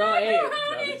macaroni. bro, hey,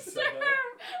 Now you said that.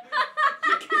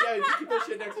 Yeah, just keep that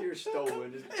shit next to your stove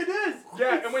and just. It is.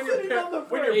 Yeah, It's and when your, sitting on the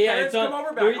when your fridge. Yeah, parents it's on- come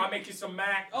over, back, we're- I'll make you some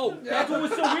mac. oh, that's what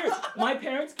was so weird. My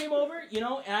parents came over, and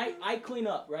I clean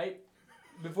up, right?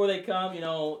 Before they come,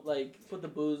 like, put the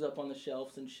booze up on the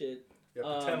shelves and shit. Yeah,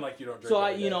 pretend like you don't drink. So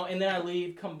every day. and then I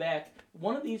leave, come back.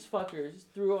 One of these fuckers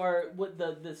threw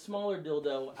the smaller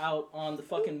dildo out on the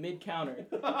fucking mid counter.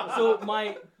 So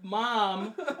my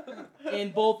mom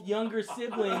and both younger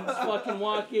siblings fucking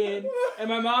walk in, and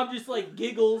my mom just like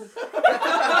giggles,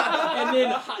 and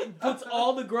then puts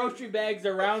all the grocery bags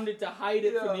around it to hide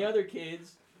it from the other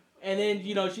kids. And then,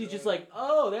 she's just like,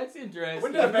 oh, that's interesting.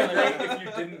 Wouldn't it have been Like, great if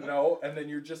you didn't know, and then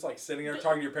you're just like sitting there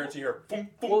talking to your parents, and you hear boom,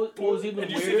 boom, What boom, was even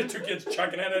and you see weird- the 2 kids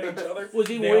chucking it at each other. Was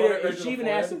even nailing it weirder. right She to the even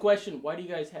asked the forehead. question, "Why do you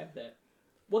guys have that?"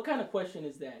 What kind of question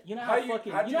is that? You know how How'd you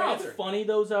you know how answer? funny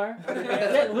those are. How'd you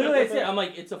answer? That, literally, that's it. I'm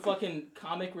like, it's a fucking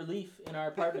comic relief in our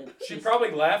apartment. She It's-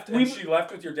 probably left, and We- she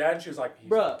left with your dad, and she was like, He's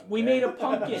Bruh, fucking we dead. made a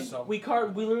pumpkin. Some- We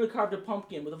literally carved a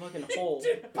pumpkin with a fucking hole.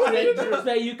 did. So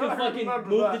that you could I fucking remember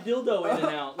move that. the dildo in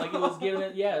and out, like it was giving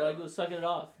it, like it was sucking it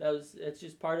off. It's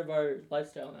just part of our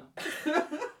lifestyle now.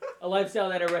 A lifestyle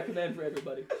that I recommend for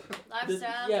everybody.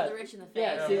 Lifestyle yeah, for the rich and the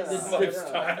yeah, famous. see, Yeah.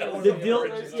 Lifestyle. The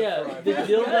Riches of crime.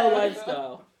 dildo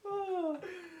lifestyle.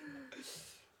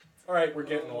 All right, we're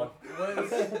getting one.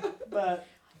 But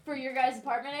For your guys'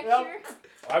 apartment next Yep. year?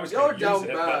 I was You're gonna use down it,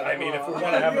 bad. but I mean, if we want to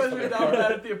You have guys it for are the down bad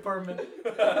car. at the apartment.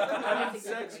 I Having think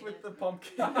sex that's with the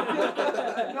pumpkin.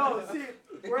 no, see,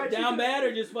 we're actually Down bad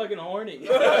or just fucking horny?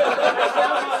 How many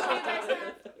showers do you guys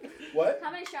have? What?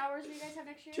 How many showers do you guys have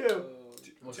next year? 2.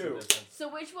 What's 2. the difference? So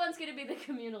which one's gonna be the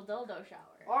communal dildo shower?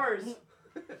 Ours.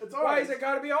 It's ours. Why is it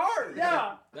gotta be ours?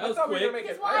 Yeah. That was I thought we were quick. gonna make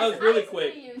Because it why That is was really Isaac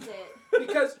quick. gonna use it?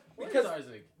 because Where's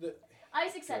Isaac?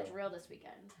 Isaac's at drill this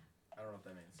weekend. I don't know what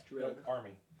that means. Drill. Army.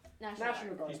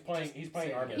 National Guard. Guard. He's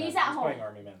playing Army. He's Man. at He's home. playing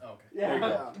Army Man. Oh, okay. There you Yeah.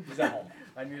 go. He's at home.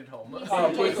 I needed home. He's Oh,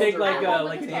 in please his- take like at home with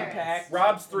like his an parents. impact.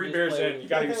 Rob's and 3 just beers play in. You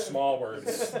gotta use small words.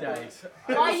 Yikes.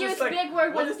 Why It's use just like, big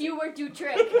word what when is- few word do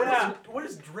trick? Yeah. What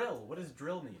is drill? What does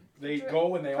drill mean? They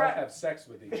go and they all Crap. have sex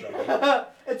with each other.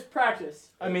 It's practice.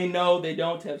 I mean, no, they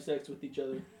don't have sex with each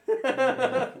other.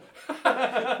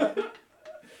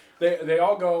 They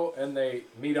all go and they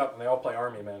meet up and they all play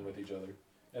Army Men with each other.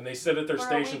 And they sit at their For a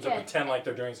stations and weekend. pretend like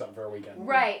they're doing something for a weekend.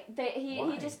 Right. He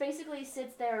Why? just basically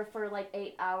sits there for like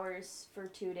 8 hours for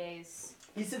 2 days.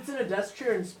 He sits in a desk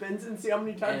chair and spins and see how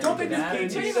many times. And Don't they do that PT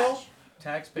is Pretty though? much.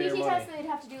 Taxpayer PT money. test they'd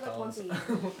have to do like Fellas. once a year.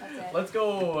 That's it. Let's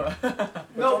go.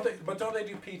 No. But don't they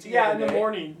do PT Yeah, every in the day?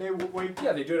 morning they wake.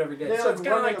 Yeah, they do it every day. They, So like, it's kind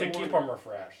of run like in to the keep morning. them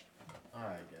refreshed.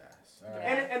 I guess.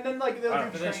 Alright. And then like they'll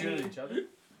Do do they shoot at training. each other?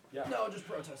 Yeah. No, just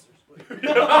protesters.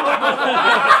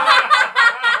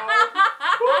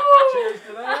 Cheers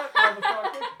to that,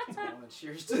 motherfucker.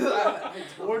 Cheers to that. I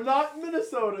don't. We're not in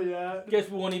Minnesota yet. Guess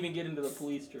we won't even get into the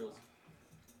police drills.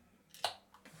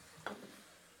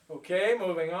 Okay,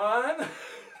 moving on.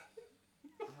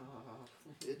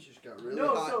 It just got really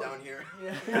No, hot so- down here.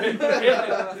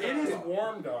 It is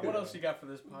warm down What here. else you got for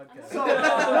this podcast? So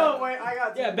no, wait, I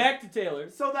got. Yeah, back to Taylor.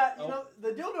 So that Oh. the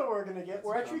dildo we're gonna get,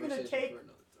 we're actually gonna Conversation take. for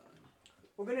another time.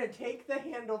 We're gonna take the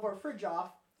handle of our fridge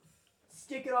off,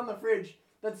 stick it on the fridge.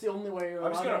 That's the only way you're I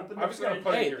was allowed to gonna, open I the was gonna fridge.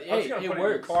 put it Hey, in your, I was hey, gonna it put it in your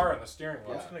works. car in the steering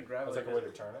wheel. I'm just gonna grab As like a way to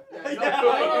turn it. Yeah, Yeah.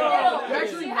 you're You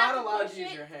actually have not to allowed push to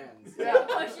use it. your hands. Yeah.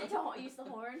 Push it to use the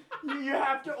horn. You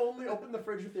have to only open the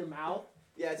fridge with your mouth.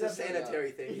 Yeah, it's a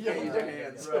sanitary thing. You Yeah. can't use your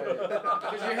hands.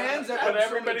 Because your hands are But have so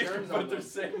everybody many can germs put on their them.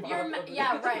 same Your mouth.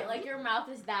 yeah, right. Like your mouth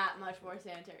is that much more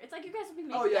sanitary. It's like you guys would be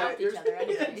making Oh, yeah, out with each you're- other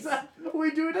anyways. Exactly.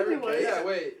 We do it Every anyway. kid, yeah,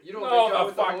 wait, you don't No, make out the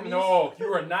with the fuck homies? no.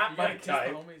 You are not You my gotta kiss the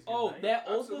type. homies Oh, goodnight. that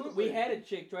old we Absolutely. had a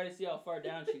chick try to see how far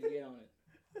down she could get on it.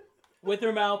 With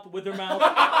her mouth. Okay.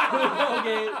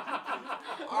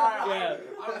 Yeah.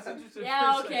 I was interested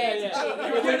Yeah, for a okay, second. it's Yeah.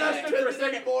 cheating. You're not For a interested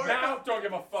second. anymore. Now, don't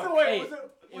give a fuck. So wait, Hey, was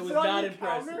It it was on not the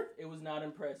impressive. counter? It was not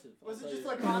impressive. I'll Was it tell just you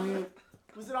like that. on?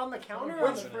 Was it on the counter or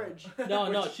on the fridge?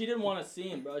 No, she didn't want to see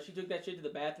him, bro. She took that shit to the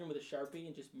bathroom with a Sharpie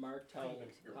and just marked how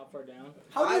far down.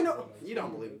 How do you know? You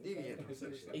don't believe it. You can get no such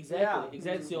thing. Exactly,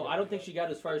 exactly. So I don't think she got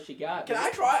as far as she got. Can I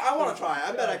try? I want to try.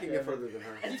 I bet I can get further than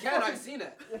her. You can, I've seen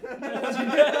it.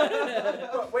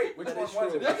 But wait, which That one is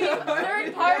was true. it?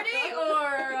 Third party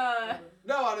or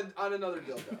No, on another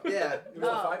dildo. Yeah. It was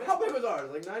a Oh. 5 How big was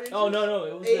ours? Like 9 inches? Oh no,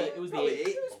 it was Eight? it was the Probably 8.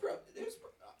 eight.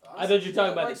 I thought you were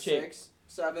talking about like the chick. 6,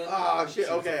 7. Oh shit. She's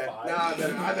a Okay. five.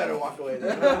 Nah, I better walk away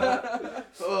then. I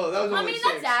Oh, that was I only mean,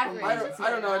 6. that's average.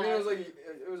 don't know. I mean, it was like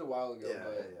it was a while ago. Yeah,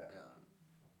 but, yeah.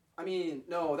 I mean,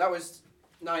 no, that was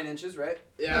 9 inches, right?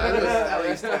 Yeah, it was at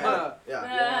least 10.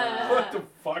 Yeah. What the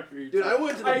fuck are you Dude, I talking-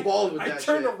 went to the balls with I that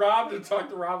turned shit. to Rob to talk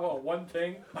to Rob about one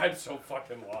thing. I'm so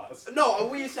fucking lost. No,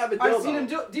 we used to have a dildo. I've seen him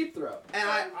deep throat.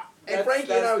 And That's-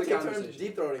 Frankie and I that's would the take turns conversation.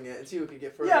 deep throating it and see who could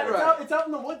get further. Yeah, Right. it's out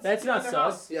in the woods. That's not in their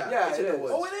house. sus. Yeah, Yeah, it's in it the is.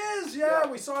 woods. Oh, it is. Yeah,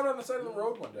 we saw it on the side of the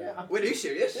road one day. Yeah. Wait, are you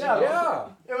serious? Yeah. Yeah.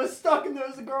 It was stuck and there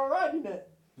was a girl riding it.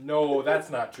 No, that's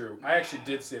not true. I actually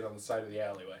did see it on the side of the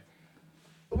alleyway.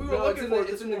 We were No, looking for it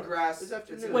it's in the grass. This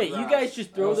afternoon. It's in the Wait, you grass. guys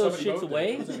just throw Oh, those somebody shits moved it.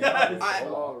 away? It was in the Yeah. alley. I-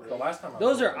 Oh, the last time I Those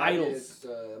was are there, Maybe idols. it's,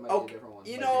 it might Oh, be a different one.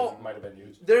 you it know, might have been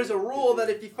used. There's a rule that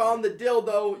if you found the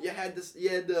dildo, you had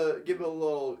to give it a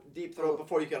little deep throat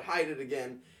before you could hide it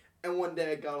again. And one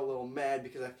day I got a little mad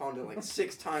because I found it like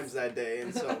 6 times that day,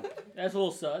 and so That's a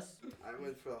little sus. I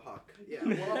went for the huck. Yeah.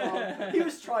 Well, He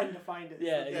was trying to find it.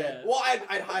 Yeah, yeah. Well, I'd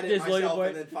hide it Just looking myself for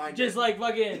and it. then find Just it. like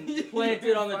fucking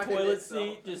planted on the Find it, toilet so.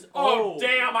 seat. Just Oh,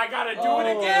 damn! I gotta do Oh,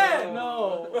 it again.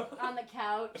 No. on the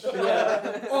couch.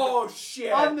 Yeah. Oh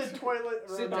shit! On the toilet.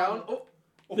 Sit or down. on-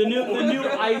 Oh, The new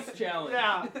ice challenge.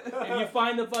 Yeah. If you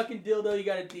find the fucking dildo, you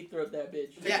gotta deep throat that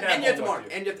bitch. Yeah, Yeah, and you have to home mark,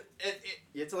 with you. and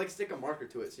you have to like stick a marker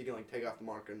to it so you can like take off the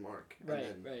marker and mark. Right,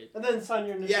 And then, right. And then sign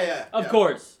your initials. yeah. Of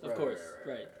course, of Right, course,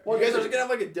 right, right. Well, You guys are there's just gonna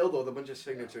have like a dildo with a bunch of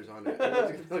signatures on it. And you're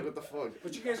just gonna be like, what the fuck?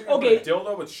 But you guys are gonna Okay, put a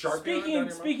dildo with Sharpie on it down Speaking your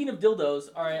mouth? speaking of dildos,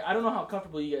 all right. I don't know how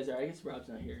comfortable you guys are. I guess Rob's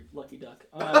not here. Lucky duck.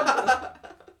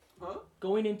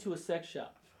 Going into a sex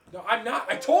shop. No, I'm not.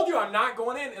 I told you I'm not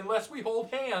going in unless we hold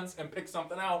hands and pick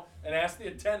something out and ask the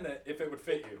attendant if it would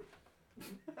fit you.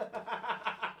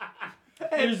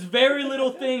 There's very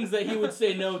little things that he would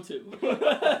say no to.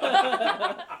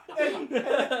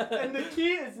 and the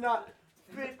key is not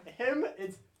fit him,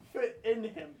 it's fit in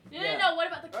him. No. What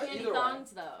about the Right, candy either way.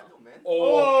 thongs though? Oh, man.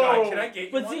 Oh, Oh. God, can I get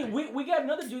you But one? see, we got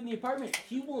another dude in the apartment.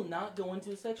 He will not go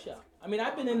into a sex shop. I mean,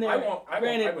 I've been in I there. won't- I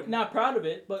Granted, wouldn't. not proud of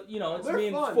it, but you know, it's They're me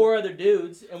and fun. 4 other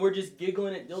dudes, and we're just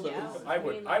giggling at dildos. Yeah. I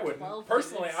would. mean, I like wouldn't. 12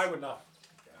 Personally, minutes. I would not.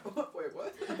 wait,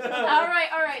 what? all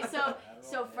right.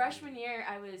 So freshman year,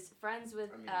 I was friends with.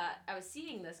 I was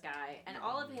seeing this guy, and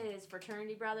all of his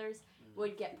fraternity brothers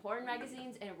would get porn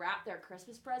magazines and wrap their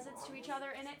Christmas presents to each other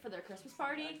in it for their Christmas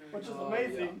party. Which is Oh,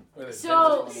 amazing. With a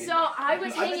So digit. I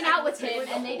was hanging out with him,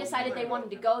 and they decided they wanted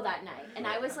to go that night, and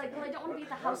I was like, well, I don't want to be at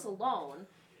the house alone,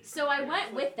 so I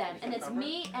went with them, and it's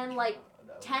me and like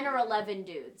 10 or 11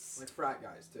 dudes. Like frat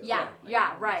guys too. Yeah,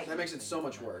 right. That makes it so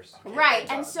much worse. Right,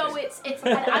 and so it's and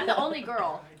I'm the only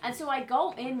girl, and so I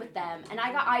go in with them, and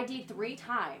I got ID'd 3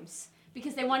 times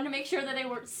because they wanted to make sure that they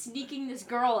weren't sneaking this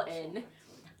girl in.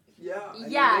 Yeah. I mean, it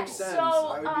Yeah, makes sense. so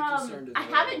I would be concerned as I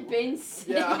well. haven't been since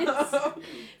Yeah.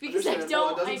 because I Understandable. It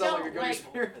don't doesn't sound like a good like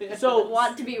experience. So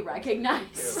want to be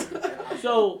recognized.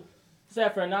 So,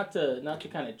 Saffron, not to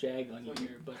kind of jag on you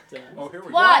here, but Oh, here we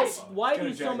go. What? why Gonna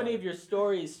do so jag many on of your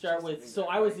stories start with "So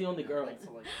I was the only girl"?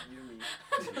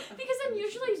 Because I'm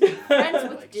usually friends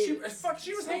with She, dudes.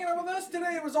 she was hanging out with us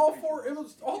today. It was all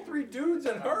 3 dudes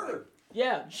and her.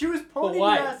 Yeah. She was ponying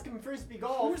why? your ass in frisbee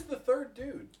golf. Who's the third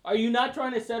dude? Are you not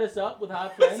trying to set us up with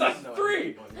hot It's friends? like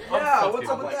 3. Yeah, what's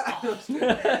up with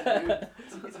that?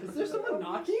 Is there someone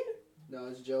knocking? No,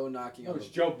 it's Joe knocking Oh, on it's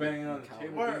the Joe banging on the counter.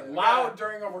 table. We're Loud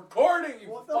during a recording, you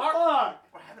What the fuck. fuck?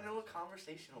 We're having a little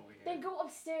conversation over here. Then go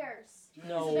upstairs.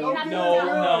 No, They no, have to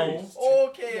no,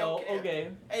 Okay, no. okay.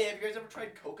 Okay. Hey, have you guys ever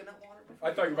tried coconut water before?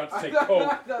 I thought you were about to say I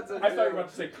Coke. That's a I thought you were joke. about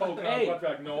to say Coke, and I Hey. was about to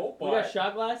be like, no, We got but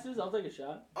shot glasses. I'll take a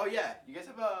shot. Oh yeah, you guys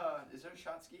have a? Is there a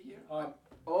shot ski here?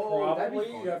 Oh, that'd be probably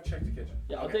fun. you have to check the kitchen.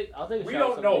 Yeah, Okay. I'll take a We shot.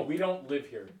 don't know. someday. We don't live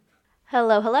here.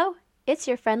 Hello, hello. It's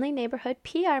your friendly neighborhood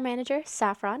PR manager,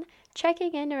 Saffron,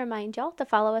 checking in to remind y'all to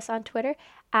follow us on Twitter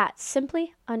at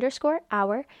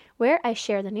simply_hour, where I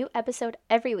share the new episode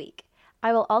every week.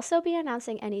 I will also be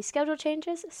announcing any schedule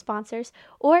changes, sponsors,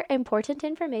 or important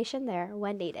information there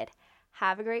when needed.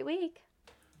 Have a great week.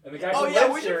 And the guy Oh who yeah,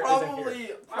 lives we here should isn't here.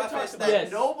 probably I preface talked that about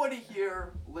Yes. nobody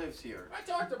here lives here. I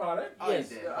talked about it. Oh, you Yes.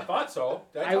 did. I thought so.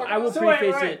 Did I talk will about So it?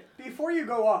 preface wait. it. Before you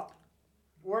go up,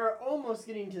 we're almost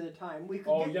getting to the time. We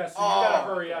could Oh get yes, so you Oh. gotta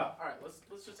hurry up. All right, let's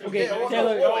just. Okay, Okay,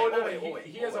 Taylor.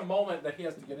 He has a moment that he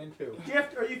has to get into.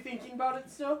 Gift, are you thinking about it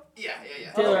still? Yeah.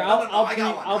 Taylor, No, I'll- no, I'll I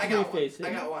got one. I'll I got preface one.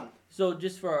 it. I got one. So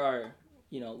just for our,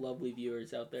 lovely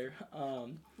viewers out there, we are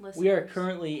Listeners,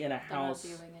 currently in a they're not house.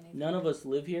 viewing anything. None of us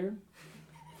live here.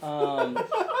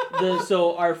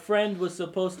 So our friend was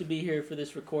supposed to be here for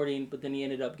this recording, but then he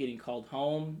ended up getting called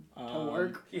home. To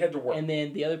work? He had to work. And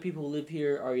then the other people who live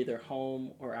here are either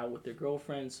home or out with their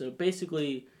girlfriends. So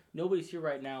basically, nobody's here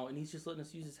right now, and he's just letting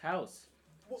us use his house.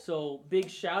 So big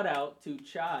shout out to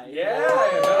Chai.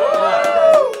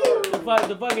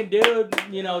 The fucking dude,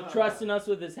 trusting us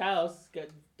with his house. Got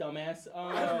dumbass.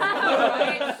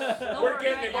 Right. Don't We're worry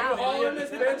getting a about that U-Haul one. in this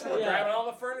bitch. We're Yeah. grabbing all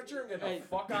the furniture and getting Hey. the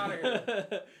fuck out of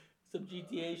here. Some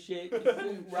GTA shit.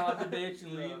 Just rob the bitch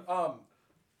and leave.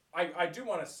 I do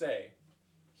want to say,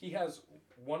 he has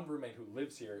one roommate who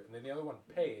lives here, and then the other one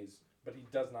pays, but he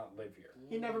does not live here.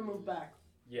 He never moved back.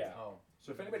 Yeah. Oh.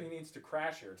 So if anybody needs to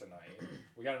crash here tonight,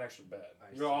 we got an extra bed.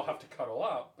 I You all see. have to cuddle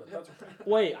up, but that's okay.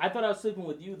 Wait, I thought I was sleeping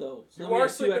with you though. So You we are have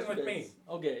two sleeping extra with beds. me.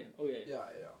 Okay. Yeah.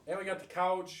 And we got the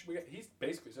couch. He's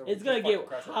basically said It's we gonna just get fucking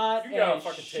crash. hot You got a as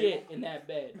fucking shit table? in that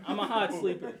bed. I'm a hot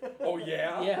sleeper. Oh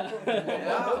yeah. Yeah.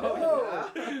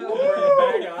 We'll bring a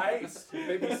bag of ice,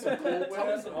 maybe some cool Tell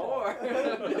whip. us more.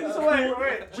 So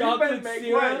wait. Chocolate We've been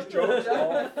syrup. making jokes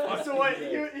all fucking So wait,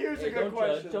 day. here's Hey, a good don't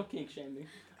question. judge. Don't kink shame me.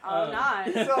 Oh, not.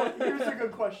 So here's a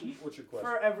good question What's your question?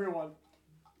 for everyone.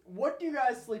 What do you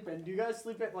guys sleep in? Do you guys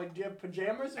sleep in, do you have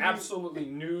pajamas? Or do you- Absolutely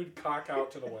nude, cock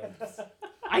out to the wind.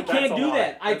 I That's can't a do lie.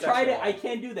 that. I That's tried actually it. a lie. I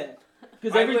can't do that.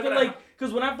 Because I live everything in a-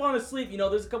 because when I'm falling asleep,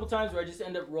 there's a couple times where I just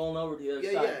end up rolling over to the other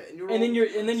Yeah, side. yeah.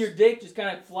 And then your dick just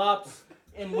kind of flops,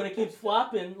 and when it keeps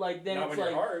flopping, like then Not it's when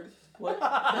like you're hard. what?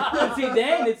 And see,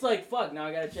 then it's like fuck. Now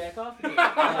I gotta jack off. Again.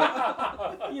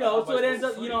 So it ends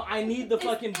up. I need the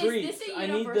fucking breeze. Is this a I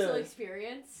need universal the.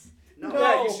 experience? No.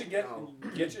 Yeah, you should get No.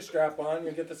 your strap on.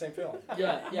 You'll get the same feeling.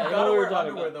 Yeah, You you know gotta what we were wear talking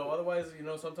underwear about. though, otherwise,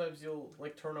 sometimes you'll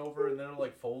turn over and then it'll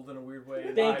fold in a weird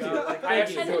way. Thank I- you. I Thank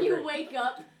actually you. And then you agree. wake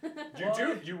up. You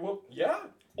do. You will. Yeah.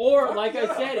 Or Fuck like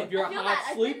yeah. I said, if you're I a feel hot that. I've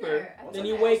been sleeper, there. I've then been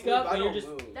you there. wake up I and you're don't just.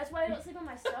 move. That's why I don't sleep on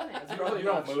my stomach. That's You probably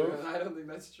don't not move? true. I don't think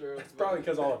that's true. It's probably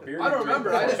because all the beer. I don't you drink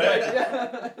remember. I before just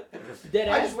bed. Dead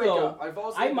I ass just wake though. up. I fall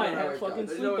I asleep. might and then have wake up. fucking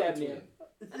There's sleep no in apnea. between.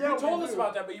 You told we us do.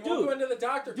 about that, but you won't Dude. go into the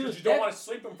doctor because Dude, you don't that- want to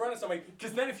sleep in front of somebody.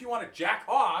 Because then if you want to jack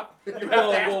off, you have to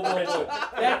Whoa, ask whoa, whoa, permission.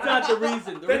 whoa. That's not the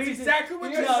reason. The That's reason. exactly what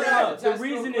You you No, guys said. no, test the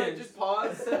real reason quick, is- just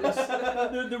pause. The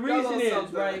Got a reason little is,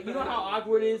 something. right, you know how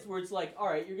awkward it is where it's like, all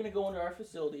right, you're going to go into our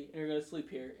facility and you're going to sleep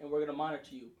here and we're going to monitor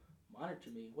you. Monitor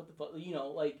me? What the fuck?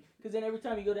 Because then every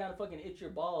time you go down to fucking itch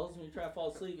your balls when you're trying to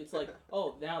fall asleep, it's like,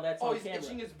 oh, now that's Oh, on he's camera.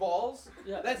 itching his balls?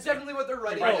 Yeah. That's definitely what they're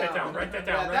writing Write down. that down, write that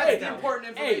down, Yeah, write that's that the down.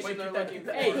 important Hey, information they're looking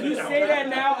for. Hey, you say that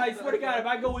now, I swear to God, if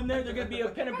I go in there, there's going to be a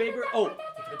pen and paper. Oh,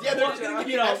 Yeah, they're just gonna give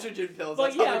you You know, estrogen pills. but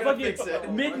That's how yeah, they're gonna fucking fix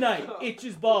it. midnight,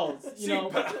 itches balls. See,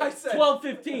 but I said,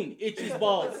 12:15, itches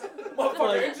balls. motherfucker,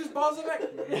 like- itches balls in neck.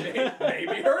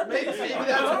 Maybe hurt. Maybe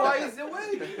that's why he's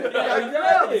awake. Yeah,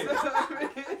 exactly.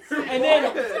 And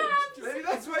then- Maybe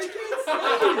that's why he can't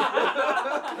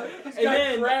He's And got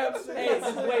then, crabs in hey, his-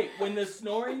 just wait. When the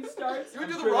snoring starts, You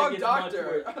went I'm to sure the that wrong gets much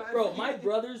doctor. worse. Bro, my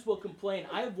brothers will complain.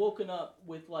 I've woken up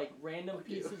with like random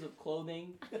pieces of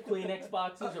clothing, Kleenex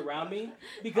boxes around me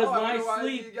because Oh, when I wonder I why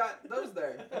sleep. you got those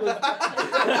there.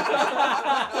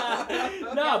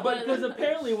 Nah, but because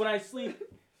apparently when I sleep,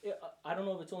 I don't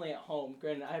know if it's only at home.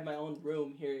 Granted, I have my own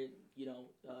room here. You know.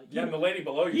 Yeah, and the lady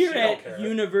below you, Here she don't at care.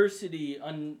 University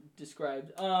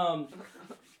Undescribed.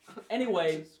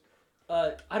 Anyway,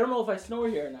 I don't know if I snore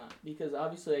here or not because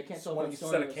obviously I can't So tell why if don't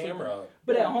I'm you snoring. set a or sleeping. camera up?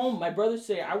 But at home, my brothers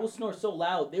say I will snore so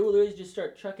loud they will literally just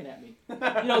start chucking at me. You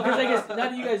know, because I guess now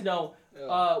that you guys know,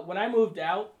 when I moved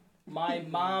out, my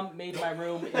mom made my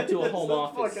room into a home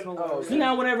office. So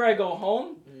now whenever I go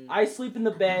home, I sleep in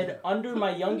the bed under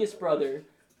my youngest brother,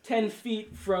 10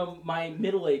 feet from my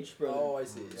middle-aged brother. Oh, I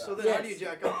see. Yeah. So then how do you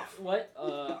jack off? What?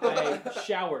 I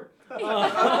shower.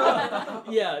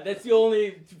 Yeah, that's the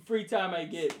only free time I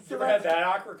get. You ever had that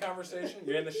awkward conversation?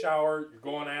 You're in the shower, you're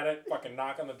going at it, fucking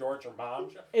knock on the door, it's your mom.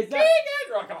 It's not,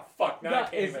 You're like, oh fuck, now I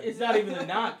can't even. it's not even a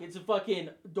knock. It's a fucking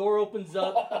door opens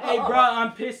up. Hey, bro,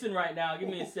 I'm pissing right now. Give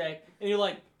me a sec. And you're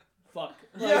like, fuck.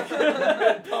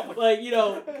 Like, you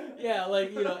know, yeah,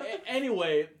 like, you know.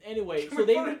 Anyway. Can So we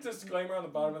they. put a disclaimer on the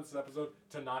bottom of this episode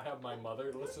to not have my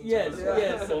mother listen Yes, to this?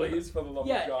 yes. Please, for the love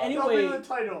Yeah, of God. anyway. That'll be the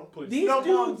title. Please. These No moms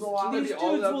dudes, allowed. these Maybe dudes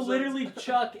all the will episodes. literally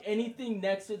chuck anything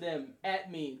next to them at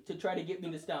me to try to get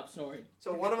me to stop snoring.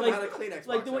 So one of them Like- had a Kleenex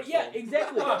Like the way, box yeah, next to him.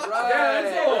 exactly. Yeah, that's a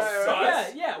little Yeah,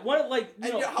 sus. yeah. One like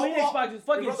you And know, how Kleenex old- boxes,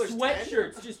 fucking your brother's 10?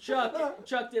 sweatshirts, just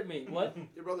chucked at me. What?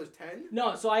 Your brother's 10?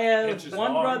 No, so I have Inches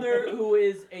one long. brother who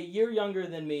is a year younger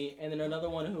than me, and then another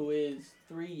one who is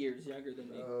 3 years younger than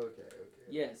me. Okay.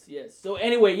 Yes. So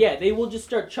anyway, yeah, they will just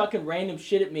start chucking random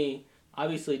shit at me.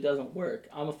 Obviously, it doesn't work.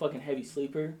 I'm a fucking heavy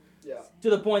sleeper. Yeah. To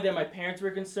the point that my parents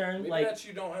were concerned. Maybe Like, that's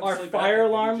you don't have our sleep fire apnea,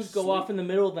 you alarms just go sleep. off in the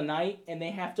middle of the night, and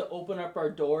they have to open up our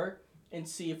door and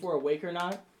see if we're awake or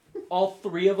not. All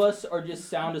three of us are just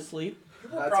sound asleep.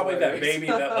 That's Probably that hilarious. baby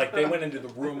that like they went into the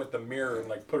room with the mirror and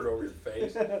like put it over your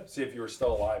face, see if you were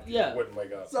still alive. 'Cause Yeah. You wouldn't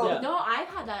wake up. So Yeah. No, I've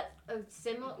had that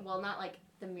similar. Well, not like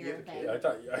the mirror thing. I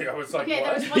thought I was like, Okay,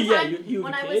 what? there was one Yeah, time you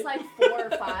when a I kid? was like 4 or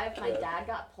 5, my Yeah. dad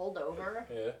got pulled over,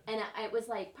 Yeah, and it was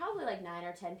like probably like 9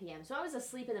 or 10 p.m. So I was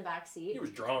asleep in the back he seat.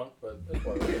 was drunk, but it's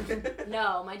whatever.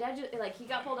 No, my dad just like he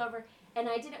got pulled over, and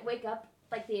I didn't wake up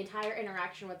like the entire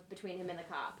interaction between him and the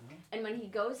cop. And when he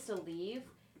goes to leave,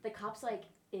 the cop's like,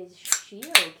 "Is she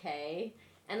okay?"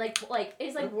 And like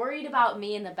is like worried about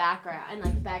me in the background and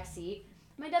like the back seat.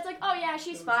 My dad's like, "Oh yeah,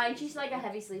 she's fine. She's like a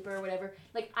heavy sleeper or whatever."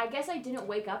 Like I guess I didn't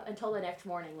wake up until the next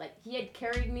morning. Like he had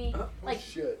carried me like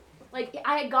Shit. like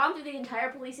I had gone through the entire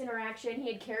police interaction.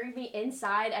 He had carried me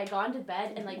inside. I'd gone to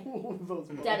bed and like Those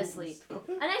dead moms. asleep.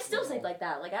 And I still sleep like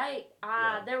that. Like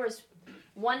Yeah. there was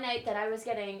one night that I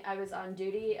was on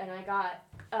duty and I got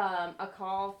a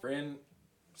call. We're in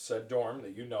said dorm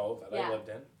that you know that Yeah. I lived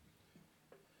in.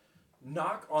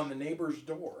 Knock on the neighbor's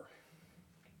door.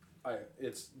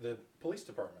 It's the police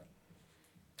department.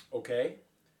 Okay,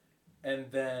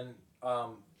 and then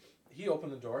he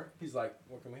opened the door. He's like,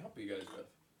 "What can we help you guys with?"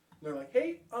 And they're like,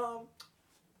 "Hey,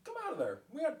 come out of there.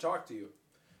 We got to talk to you."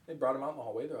 They brought him out in the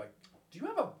hallway. They're like, "Do you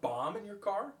have a bomb in your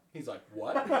car?" He's like,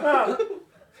 "What?"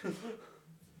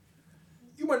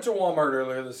 "You went to Walmart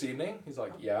earlier this evening." He's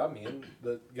like, "Yeah, me and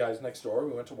the guys next door,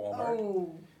 we went to Walmart."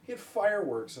 Oh. He had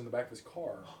fireworks in the back of his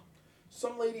car.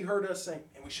 Some lady heard us saying,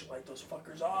 "And we should light those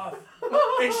fuckers off."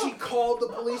 And she called the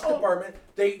police department.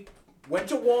 They went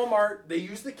to Walmart. They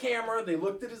used the camera. They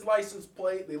looked at his license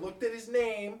plate. They looked at his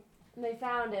name. And they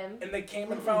found him. And they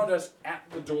came and found us at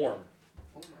the dorm.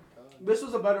 Oh my god. This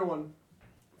was a better one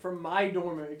from my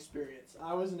dorm experience.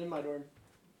 I wasn't in my dorm,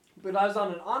 but I was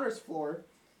on an honors floor,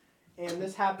 and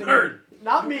this happened. Nerd.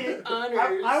 Not me.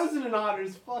 Honors. I was in an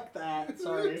honors. Fuck that.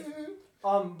 Sorry.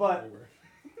 But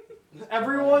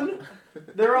everyone,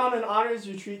 they're on an honors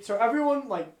retreat, so everyone,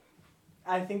 like,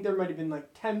 I think there might have been like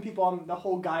 10 people on the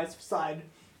whole guy's side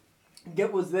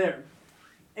was there.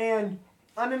 And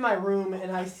I'm in my room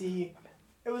and I see,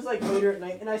 it was like later at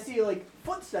night, and I see like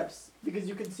footsteps because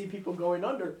you can see people going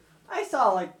under. I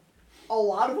saw like a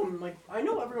lot of them, like, I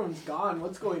know everyone's gone,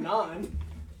 what's going on?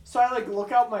 So I like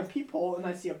look out my peephole and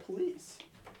I see a police.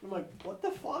 I'm like, what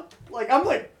the fuck? Like, I'm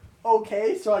like,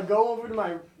 okay, so I go over to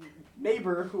my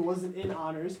neighbor who wasn't in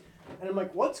honors, and I'm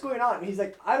like, what's going on? And he's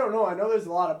like, I don't know, I know there's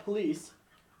a lot of police.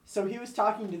 So he was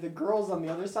talking to the girls on the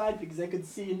other side because they could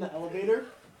see in the elevator.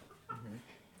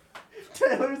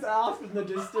 Taylor's off in the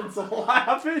distance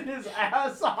laughing his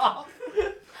ass off.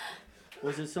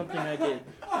 Was it something I did?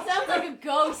 Sounds like a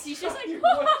ghost. He's just like.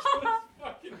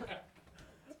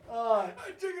 I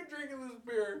took a drink of this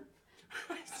beer.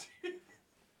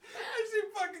 I see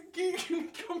fucking Keegan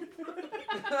coming.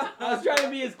 I was trying to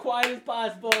be as quiet as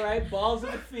possible, right? Balls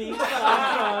at the feet. And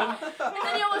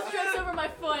then he almost trips over my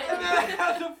foot. And then I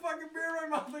had the fucking beer in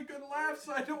my mouth. I couldn't laugh,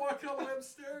 so I had to walk all the way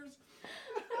upstairs.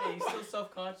 Hey, he's still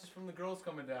self-conscious from the girls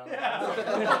coming down. Yeah.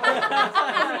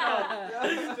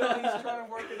 He's trying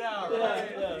to work it out. Yeah,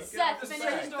 Right? yeah. Seth, The finish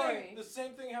same your story. thing- The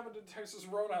same thing happened to Texas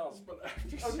Roadhouse, but after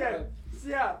Okay, Seth. so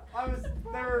yeah,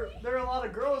 there were a lot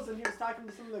of girls, and he was talking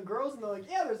to some of the girls, and they're like,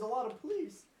 yeah, there's a lot of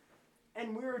police.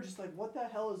 And we were just like, what the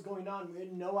hell is going on? We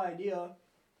had no idea.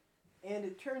 And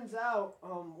it turns out,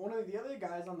 one of the other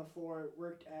guys on the floor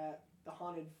worked at the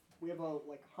we have a,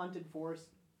 haunted forest,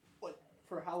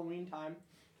 for Halloween time.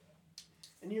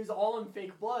 And he was all in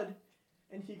fake blood,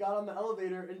 and he got on the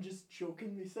elevator and just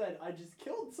jokingly said, I just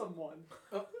killed someone.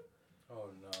 Oh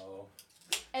no.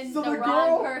 And So the the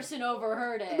wrong girl- person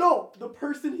overheard it. No, the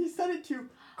person he said it to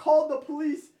called the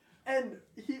police, and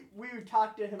we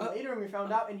talked to him later, and we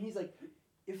found out, and he's like,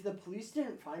 if the police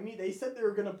didn't find me, they said they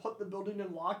were gonna put the building in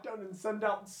lockdown and send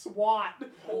out SWAT.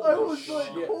 I was like,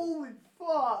 shit. holy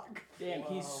fuck. Damn,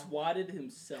 he swatted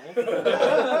himself.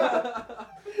 Yeah.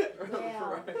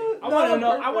 I want to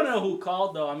know. I want to know who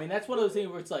called though. I mean, that's one of those things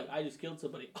where it's like, I just killed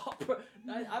somebody. Oh, bro,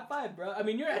 I five, bro. I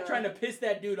mean, you're not trying to piss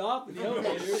that dude off in the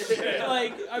elevator.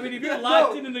 Like, I mean, if you're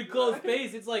locked in an enclosed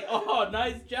space, it's like, oh,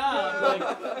 nice job.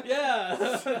 Like, yeah.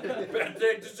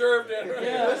 They deserved it.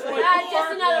 Yeah, it's like,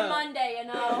 Just another yeah. Monday, you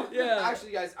know. Yeah.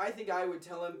 Actually, guys, I think I would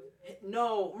tell him,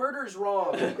 no, murder's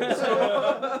wrong.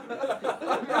 So,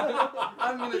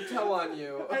 I'm gonna tell on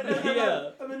you. And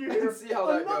then you hear See how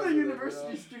that another goes with it,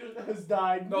 university student has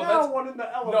died. No, now that's- one in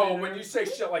the elevator. No, when you say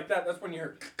shit like that, that's when you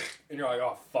hear, and you're like,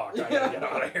 oh fuck, I gotta get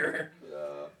out of here.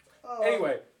 Oh.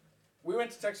 Anyway, we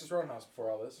went to Texas Roadhouse before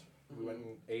all this. We went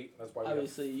and ate. That's why we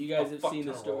Obviously, you guys a have fuck seen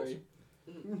the ton of story.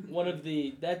 One of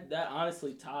the that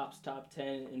honestly tops top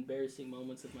 10 embarrassing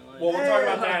moments of my life. Well, we'll talk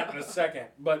about that in a second.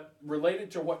 But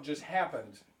related to what just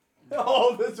happened,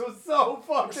 Oh, this was so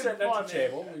we're fucking sitting funny. at the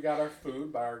table. We got our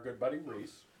food by our good buddy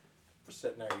Reese. We're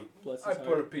sitting there eating. Bless I his put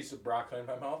heart. a piece of broccoli in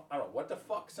my mouth. I don't know what the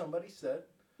fuck somebody said.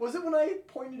 Was it when I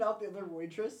pointed out the other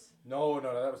waitress? No,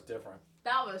 that was different.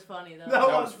 That was funny though. That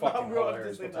was fucking I'm going to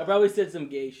hilarious. say What's I that. probably said some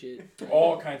gay shit.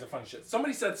 All kinds of fun shit.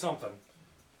 Somebody said something.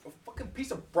 A fucking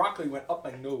piece of broccoli went up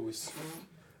my nose.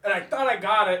 And I thought I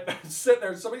got it. Sitting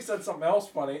there, somebody said something else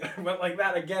funny. And I went like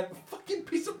that again. A fucking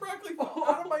piece of broccoli fell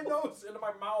out of my nose into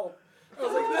my mouth. I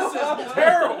was like, this is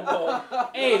terrible.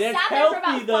 Hey, He that's sat there for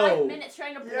healthy about though. 5 minutes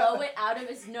trying to blow it out of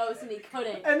his nose and he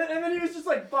couldn't. And then he was just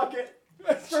like, fuck it.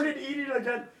 Started eating it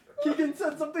again. Keegan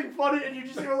said something funny, and you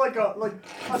just hear like a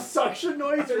suction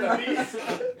noise release.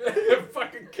 It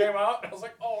fucking came out. I was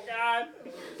like, oh god.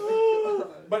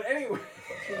 But anyway.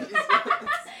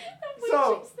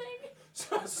 So-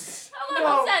 How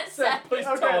long was that, Seth? Please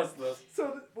Okay. tell us this.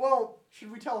 So,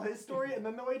 should we tell his story and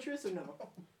then the waitress, or no?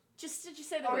 Just say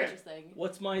the Okay. waitress thing.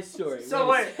 What's my story? So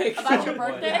Wait a wait. sec. About your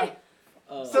Yeah. birthday?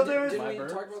 So there was Didn't My we bird?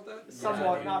 talk about that?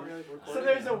 somewhat, Yeah. not really. So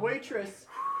there's a waitress.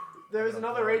 There was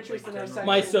another waitress in our section.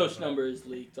 My social number is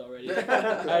leaked already. I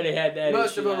already had that.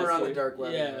 Most of issue them are last on the year. dark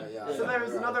web. Yeah. So there was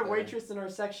they're out another there. waitress in our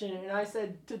section, and I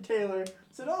said to Taylor,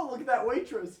 "Oh, look at that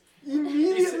waitress!" He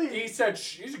Immediately. said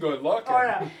she's good looking. Oh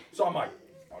yeah. So I'm like,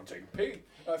 I'll take a peek.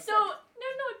 So,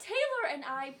 no, Taylor and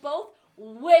I both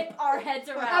whip our heads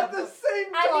At around the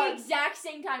same at the time. exact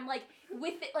same time, like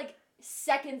with it, like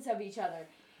seconds of each other.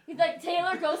 He's like,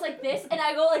 Taylor goes like this, and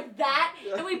I go like that,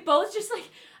 and we both just like,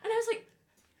 and I was like,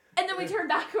 and then we turned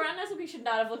back around, and I was like, we should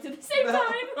not have looked at the same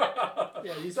time.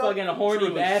 Yeah, these So- fucking horny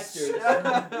Truly. bastards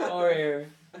over here.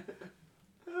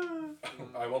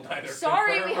 I will neither.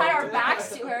 Sorry, confirm we had nor our deny. backs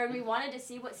to her, and we wanted to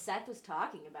see what Seth was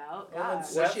talking about. Well, when God.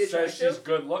 Seth she says she's attractive?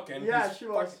 good looking. Yeah, he's she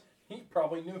was. fucking- He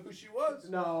probably knew who she was.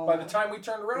 No. By the time we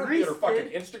turned around, he had her Reese fucking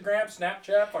did. Instagram,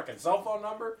 Snapchat, fucking cell phone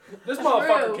number. This True.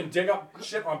 motherfucker can dig up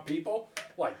shit on people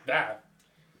like that.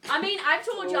 I mean, I've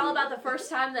told y'all about the first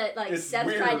time that like It's Seth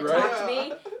weird, tried to right? talk to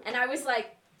me, and I was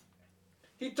like,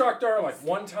 He talked to her like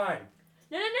one time.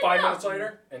 no. 5 minutes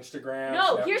later, Instagram.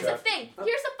 No, Snapchat. here's the thing.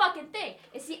 Here's the fucking thing.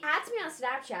 Is he adds me on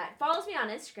Snapchat, follows me on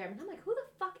Instagram, and I'm like, who the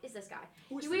fuck is this guy?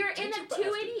 Who is We this were in ginger the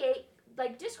 288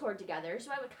 like Discord together,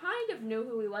 so I would kind of knew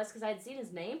who he was because I had seen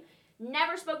his name.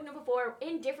 Never spoken to him before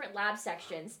in different lab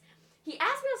sections. He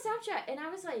asked me on Snapchat, and I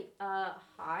was like,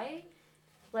 hi?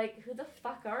 Like, who the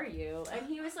fuck are you? And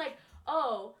he was like,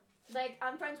 oh, like,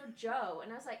 I'm friends with Joe.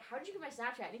 And I was like, how did you get my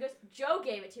Snapchat? And he goes, Joe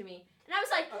gave it to me. And I was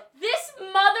like, this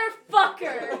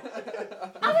motherfucker!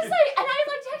 I was like, and I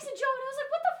like texted Joe, and I was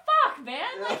like, what the fuck,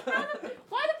 man? Like,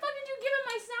 why the fuck did you give him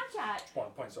my Snapchat? I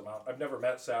want to point something out. I've never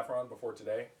met Saffron before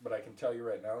today, but I can tell you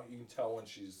right now, you can tell when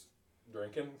she's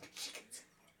drinking.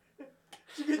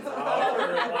 She gets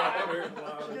Louder and louder and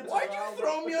louder. Why'd you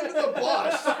throw me under the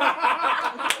bus?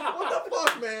 What the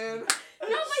fuck, man? No, but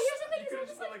here's the thing, is I'm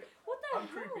just like, what the I'm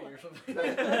creepy or something.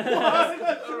 What?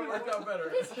 That would work out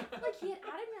better. Because, like, he had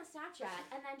added me on Snapchat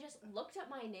and then just looked up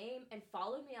my name and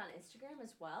followed me on Instagram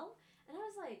as well. And I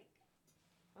was like,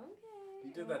 okay.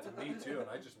 He did that to me too, and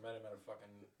I just met him at a fucking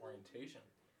orientation.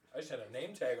 I just had a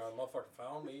name tag on, motherfucker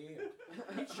found me.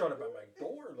 He showed up at my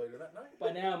door later that night.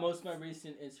 By now, most of my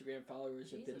recent Instagram followers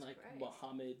have been Jesus like Christ.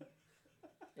 Muhammad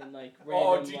and like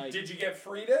Oh, random like. did you get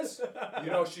Frida's?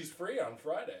 You know she's free on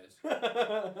Fridays.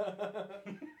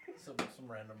 Some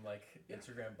random like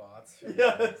Instagram bots.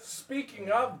 Yeah. Speaking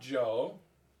of Joe,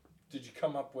 did you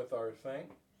come up with our thing?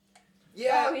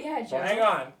 Yeah. Oh, yeah, So Joe. hang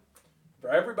on. For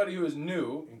everybody who is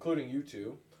new, including you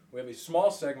two, we have a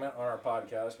small segment on our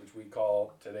podcast which we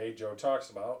call Today Joe Talks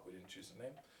About. We didn't choose a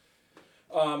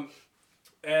name.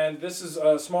 And this is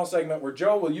a small segment where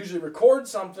Joe will usually record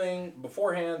something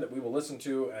beforehand that we will listen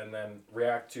to and then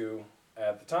react to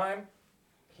at the time.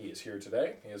 He is here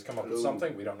today. He has come up with Hello.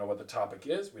 something. We don't know what the topic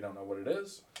is. We don't know what it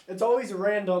is. It's always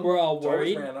random. We're all It's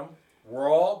always worried. random.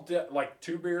 We're all like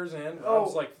 2 beers in. I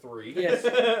was Oh. like 3.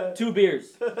 Yes, 2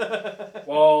 beers.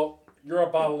 Well, you're a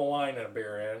bottle of wine and a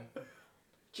beer in.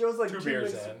 Joe's like 2 2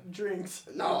 beers mixed in. drinks.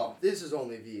 No, this is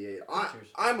only V8.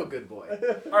 I'm a good boy.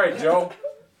 All right, Joe,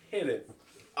 hit it.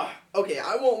 Okay,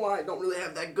 I won't lie. I don't really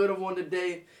have that good of one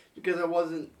today because I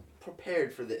wasn't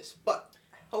prepared for this. But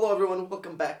hello, everyone.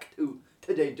 Welcome back to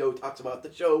Today Joe Talks About,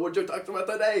 the show where Joe talks about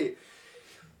today.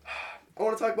 I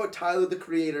want to talk about Tyler, the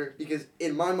Creator, because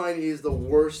in my mind, he is the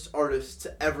worst artist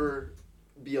to ever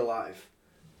be alive.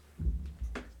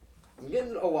 I'm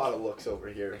getting a lot of looks over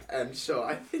here, and so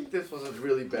I think this was a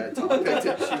really bad topic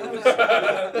to choose.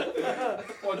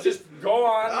 Well, just go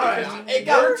on. All right, because it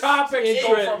got- your topics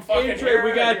go from fucking here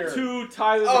We to got here. 2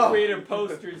 Tyler the Oh. Creator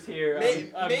posters here.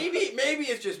 Maybe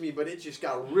it's just me, but it just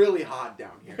got really hot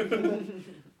down here.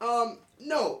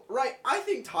 No, right. I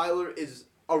think Tyler is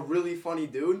a really funny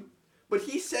dude, but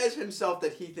he says himself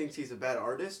that he thinks he's a bad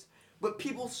artist, but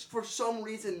people, for some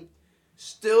reason,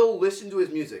 still listen to his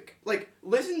music. Like,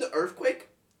 listen to Earthquake,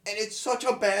 and it's such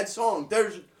a bad song.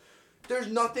 There's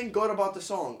nothing good about the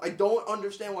song. I don't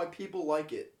understand why people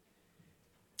like it.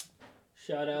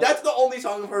 Shout out. That's the only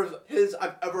song of his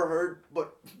I've ever heard,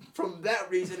 but from that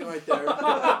reason right there,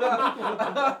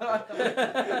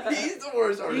 he's the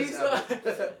worst artist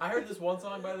ever. I heard this one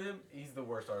song by him. He's the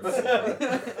worst artist.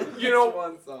 You know,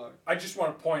 one song. I just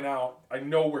want to point out, I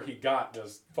know where he got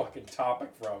this fucking topic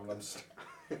from. And I'm just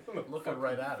Looking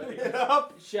right at it.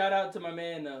 Yep. Shout out to my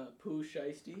man Pooh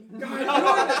Shiesty.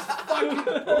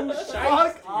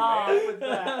 Fuck off with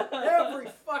that. every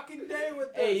fucking day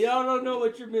with this. Hey, y'all don't know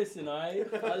what you're missing, alright?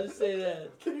 I'll just say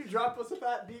that. Can you drop us a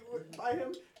fat beat by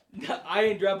him? I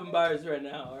ain't dropping bars right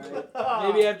now,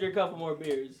 alright? Maybe after a couple more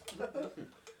beers.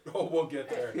 Oh, we'll get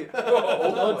there.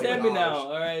 Don't my tempt me gosh. now,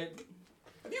 alright?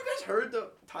 Have you guys heard the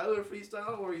Tyler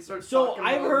freestyle where he starts So talking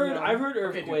I've about, heard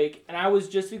Earthquake, and I was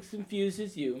just as confused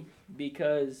as you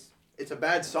because it's a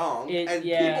bad song, It- and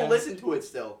yeah. people listen to it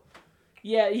still.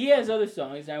 yeah, he has other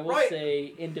songs. And I will Right.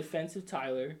 say, in defense of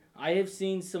Tyler, I have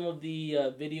seen some of the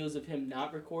videos of him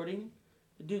not recording.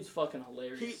 The dude's fucking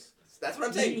hilarious. That's what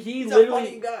I'm saying. He He's a literally-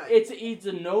 funny guy. It's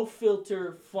a no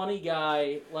filter funny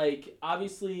guy. Like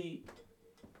obviously,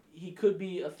 he could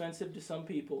be offensive to some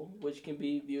people, which can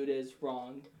be viewed as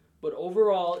wrong. But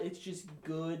overall, it's just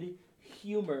good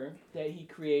humor that he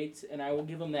creates, and I will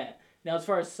give him that. Now, as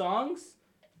far as songs,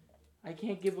 I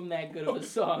can't give him that good of a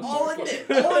song. I'll admit,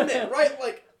 right?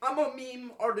 Like, I'm a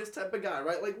meme artist type of guy,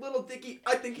 right? Like, Lil Dicky,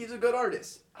 I think he's a good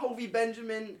artist. Hovey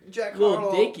Benjamin, Jack Lil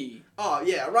Harlow. Dicky. Oh,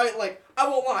 yeah, right? Like, I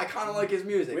won't lie, I kind of like his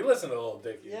music. We listen to Lil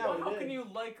Dicky. Yeah, Well, we how did. can you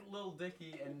like Lil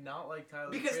Dicky and not like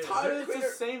Tyler? Because the Creator? Tyler the It's the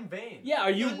Creator- same vein. Yeah,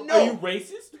 are you No.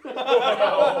 racist?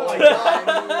 Oh my god.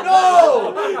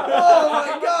 No! Oh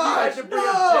my You gosh! had to bring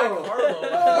up Jack No!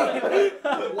 Harlow.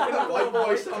 White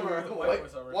boy summer. White boy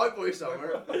summer. White boy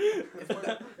summer.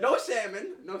 No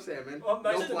salmon. No salmon. Well,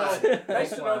 nice no to flag. know. Nice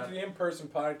to know flag. that the in-person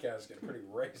podcast is getting pretty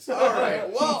racist. All right,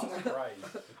 well- Jesus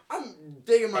Christ. I'm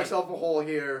digging myself a hole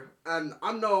here, and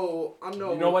I'm no. You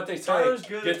know what they say? Tyler's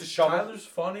good. Get the shovel. Tyler's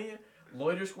funny.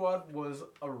 Loiter Squad was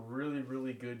a really,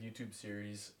 really good YouTube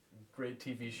series. Great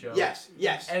TV show. Yes.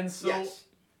 Yes. And so yes.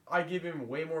 I give him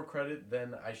way more credit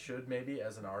than I should maybe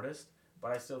as an artist,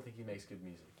 but I still think he makes good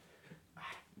music.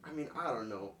 I mean, I don't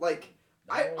know. Like,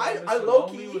 No, I Mr. low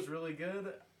Lonely key. was really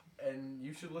good, and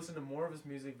you should listen to more of his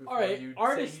music before Alright, you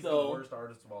artists, say he's though. the worst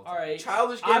artist of all time. All right.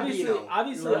 Childish Obviously, Gambino.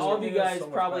 obviously, Yours all of you is guys so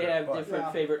much probably better, have but- different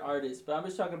Yeah. favorite artists, but I'm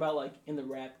just talking about like in the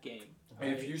rap game. And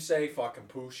if alright? you say fucking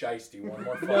Pooh Shiesty one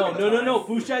more fucking No. time.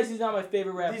 Pooh Shiesty is not my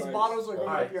favorite rap These artist. bottles are going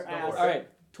Alright, up your go for ass. it. All right,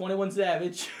 21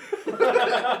 Savage.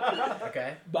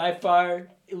 Okay. By far,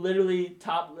 literally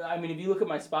top. I mean, if you look at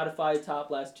my Spotify top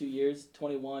last 2 years,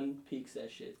 21 peaks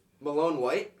that shit. Malone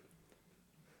White.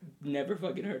 Never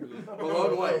fucking heard of him.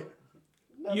 Malone White.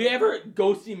 You ever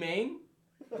Ghosty Maine?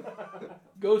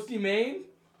 Ghosty Maine?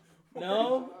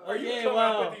 No? Are you Okay, coming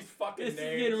wow. up with these fucking This is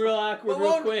names? getting real awkward real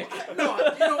Malone. quick. No, do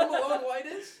you know what Malone White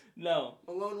is? No.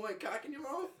 Malone White cock in your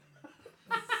mouth.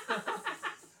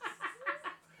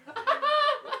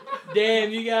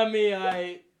 Damn, you got me.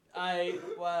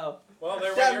 Wow. Well,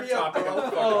 there Dab went me your up, topic. bro. of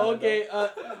fucking Oh, window. okay.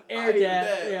 Air I dad.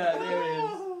 bet. Yeah, there it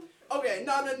is. Okay,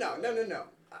 no.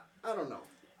 I don't know.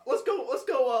 Let's go.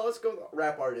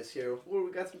 Rap artists here. What,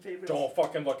 we got some favorites? Don't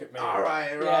fucking look at me. All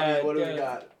right, Robbie. Yeah, what do we yeah.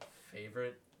 got?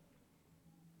 Favorite?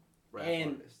 Rap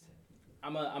And- artist.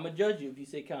 I'm a judge you if you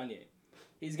say Kanye.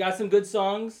 He's got some good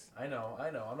songs. I know.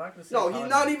 I'm not gonna say. No, Kanye. he's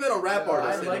not even a rap Yeah,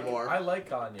 artist I anymore. like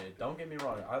Kanye. Don't get me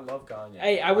wrong. I love Kanye.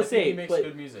 Hey, I would think say, he makes but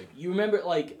good music. You remember,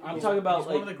 like, I'm talking about, he's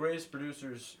like, one of the greatest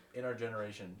producers in our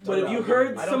generation. but if Don't you get me heard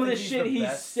wrong. I some don't of the think shit he's he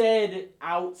best. said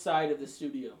outside of the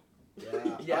studio.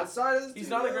 Yeah. Yeah. Outside of the He's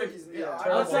not a studio, great- he's- yeah, I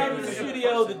terrible Outside of the music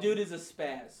studio, the person. dude is a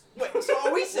spaz. Wait, so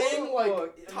are we saying like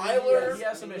Look, Tyler, He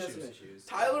has some issues.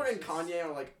 Tyler and Kanye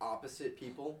are like opposite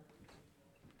people?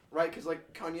 Right, because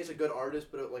like Kanye's a good artist,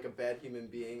 but like a bad human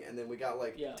being, and then we got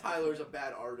like Yeah. Tyler's a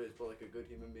bad artist, but like a good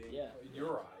human being. Yeah.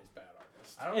 Your eyes, bad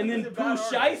artist. I don't And think then he's a bad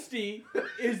Pooh artist. Shiesty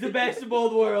is the best of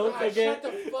both worlds, God, okay? shut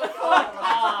the fuck up.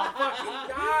 Ah,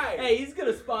 fucking guy. Hey, he's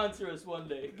gonna sponsor us one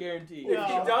day, guaranteed. If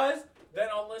he does, then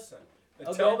I'll listen.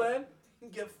 Until Okay. then, you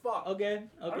can get fucked. Okay,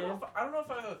 I don't okay. know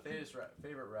if I have a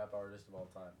favorite rap artist of all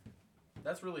time.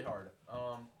 That's really hard.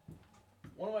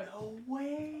 One of my No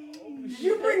way. Did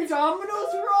you bring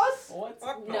Domino's for us?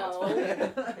 What? No.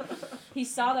 He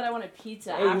saw that I wanted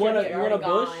pizza Hey, you after want he a had already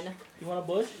bush? gone. You want a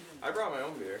bush? I brought my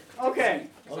own beer. Okay,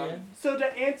 Okay. so to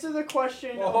answer the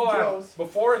question Well, of hold on. Joe's.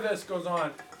 Before this goes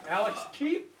on, Alex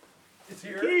Keep is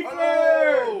here.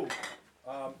 Keeper!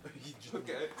 He just-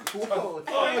 Okay. Whoa,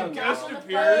 Oh, On guest the phone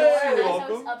appearance. as You're I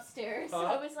welcome. was upstairs. Huh?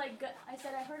 I was like, I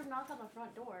said I heard him knock on the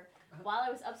front door while I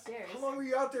was upstairs. How long were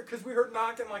you out there? Because we heard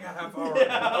knocking like a half hour.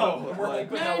 Yeah. Oh, we're hoping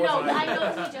No, that no, wasn't I it.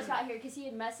 know he just got here because he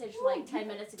had messaged like 10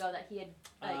 minutes ago that he had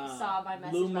like saw my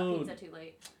Blue message about Moon. pizza too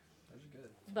late. That's good.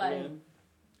 But Yeah.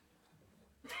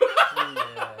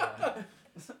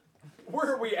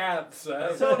 Where are we at,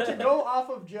 Seth? So to go off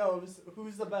of Joe's,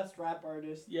 who's the best rap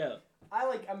artist? Yeah. I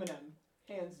like Eminem,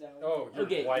 hands down. Oh, you're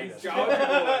Okay, white. he's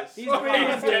Jogga He's Oh, pretty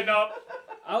he's good. getting up.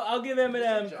 I'll give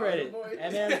Eminem Jogga credit. Boy.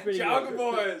 Eminem's pretty Jogga good.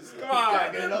 boys, come on.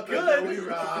 Back it up and then we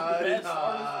ride. Best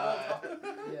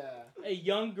Yeah. Hey,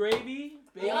 Young Gravy.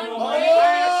 Baby Young No Gravy. Money.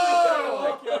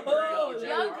 Oh!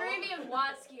 Young Gravy and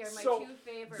Watsky are my So- two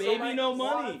favorites. Baby No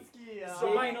Money. Watsky, So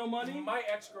Baby my, No Money? my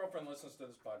ex-girlfriend listens to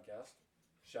this podcast.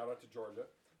 Shout out to Georgia.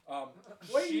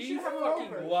 Wait, you she should have her fucking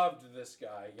over. loved this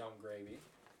guy, Young Gravy.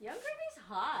 Young Gravy's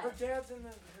hot. Her dad's here.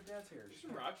 She's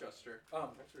from Rochester. Um,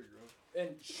 That's where you grew up.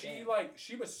 And she Damn.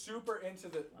 she was super into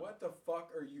the. What the fuck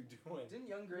are you doing? Didn't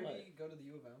Young Gravy What? go to the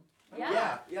U of M?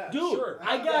 Yeah. Dude, Sure.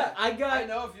 I got I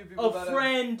know a few people a that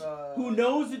friend have, who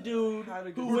knows a dude had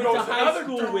a who good went to knows high another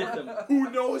school dude. with him. Who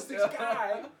knows this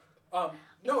guy?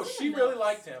 No, He's she in the really milfs.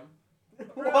 liked him.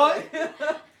 What?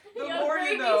 The Young more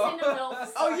you Gravy's know. into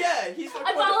MILFs. Oh yeah, he's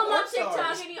I follow him on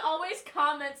TikTok and he always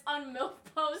comments on MILF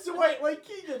posts. So wait, like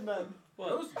Keegan then.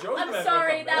 Joe's men I'm with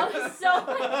sorry, him, that man. was so.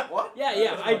 What?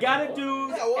 Yeah. I got a dude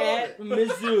Yeah, what at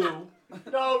Mizzou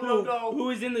No. who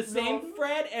is in the same No,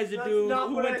 frat as a that's dude not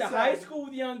who what went I to high said. school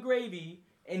with Young Gravy.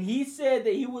 And he said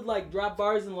that he would like drop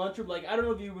bars in lunchroom. Like, I don't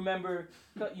know if you remember,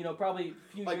 probably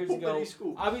a few Like years ago. Boopity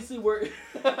Scoop. Obviously we're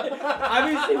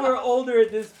older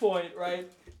at this point, right?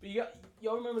 But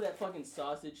y'all remember that fucking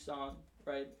sausage song,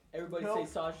 right? Everybody Nope.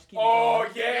 say sausage. Keep it Oh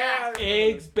going. yeah.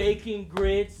 Eggs, bacon,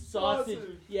 grits, sausage.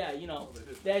 Sausage. Yeah, you know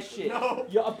that shit. No.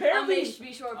 Yeah, I'll apparently,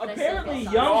 be sure, but apparently I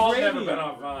still Young Y'all Gravy- never been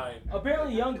on Vine.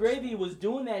 apparently Young Gravy was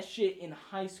doing that shit in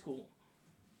high school.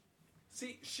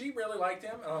 See, she really liked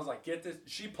him, and I was like, "Get this."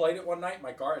 She played it one night in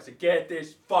my car. I said, "Get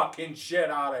this fucking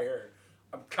shit out of here."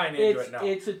 I'm kind of into it now.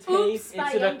 It's a Oops taste. by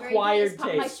It's an Young Gravy is acquired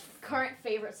probably my taste. current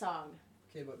favorite song.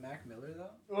 Okay, but Mac Miller though?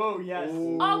 Oh yes.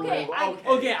 Okay,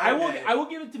 Okay, I okay. will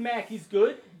give it to Mac. He's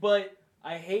good, but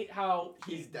I hate how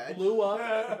he He's dead? blew up.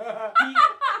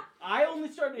 I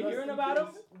only started Rest hearing in about him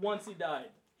peace. once he died.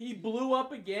 He blew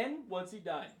up again once he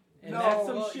died, and No, that's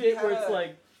some well, he shit where had it's a-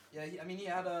 like, Yeah, he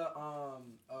had a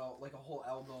like a whole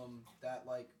album that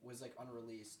like was like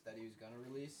unreleased that he was gonna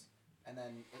release, and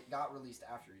then it got released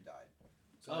after he died.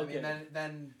 So I Okay. mean,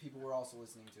 then people were also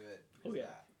listening to it because Okay. of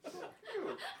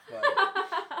that.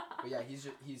 But yeah,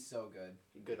 he's so good.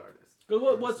 Good artist.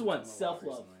 what's the one? Listened to him a lot Self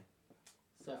love. recently.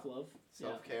 Self-love.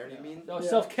 Self-care, yeah. you mean? Oh, Yeah.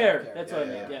 self-care. Self-care, That's what I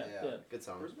yeah, meant. yeah, Yeah. Good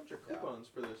song. There's a bunch of Yeah. coupons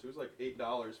for this. It was like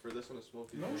 $8 for this and a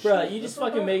smoky. No drink. shit. Bruh, you That's just not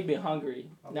fucking bad. made me hungry.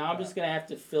 Now I'm just gonna have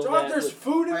to fill John, that there's with.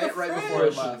 food in I the ate right fridge. before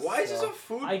it left. Why is this so- a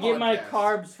food I get my podcast?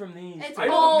 carbs from these. It's I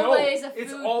don't know. always a food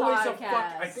It's always podcast. a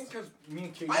fuck. I think because me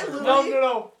and Kate. I are- literally-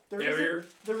 No. Heavier.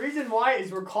 The reason why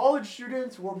is we're college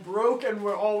students, we're broke, and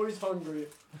we're always hungry.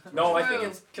 No, I True. think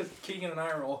it's because Keegan and I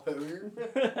are all heavier.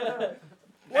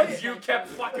 What? As you kept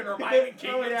fucking reminding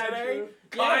Keegan Oh, yeah, today. true.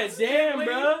 Yeah, damn, Constantly.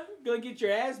 bro. Go get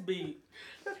your ass beat.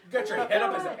 You got your head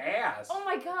up his ass. Oh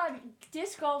my god,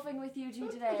 disc golfing with you two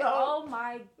today. No. Oh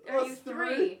my, are Us you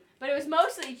three. three? But it was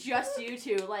mostly just you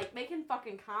two, like making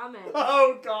fucking comments.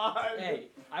 Oh God. Hey,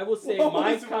 I will say What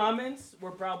my was- comments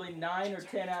were probably 9 or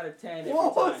 10 out of 10 every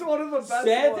What was time. one of the best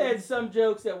Seth ones? had some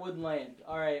jokes that wouldn't land.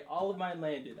 All right, all of mine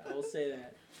landed. I will say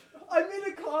that. I made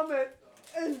a comment,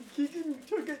 and Keegan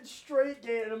took it straight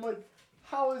gay, and I'm like,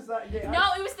 how is that gay? No,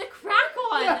 it was the crack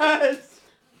one. Yes.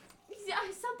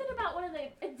 Something about one of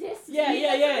the discs.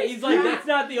 Yeah. He's like, that's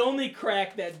not the only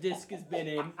crack that disc has been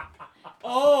in.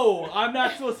 Oh, I'm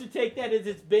not supposed to take that as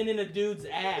it's been in a dude's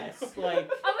ass. Like,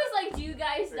 I was like, do you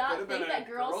guys It not could've been think a that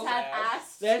girls girl's have ass.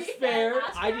 ass? that's fair.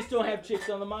 ass I just don't cracks? have chicks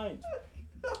on the mind.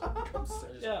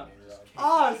 Yeah.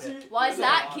 Ah, see. Why is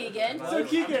that, Keegan? So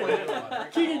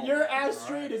Keegan, your ass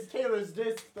straight is Taylor's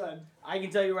disc then. I can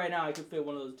tell you right now, I could fit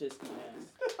one of those discs in my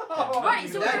ass. Right,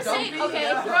 so That we're saying, don't be- okay,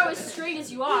 yeah. throw as straight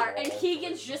as you are, and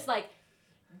Keegan's just like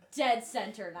dead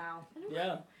center now.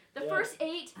 Yeah. The Yeah. first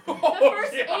eight, Oh,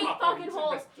 first yeah. 8 fucking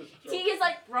holes, That's a joke. Keegan's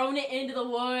like thrown it into the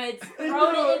woods,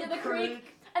 thrown it into the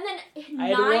creek, and then I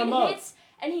had to warm 9 up. hits,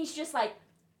 and he's just like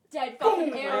dead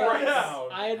fucking Boom, arrows. right down.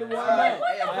 I had to warm Alright, up.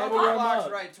 hey, I had to a warm box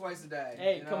up. right twice a day.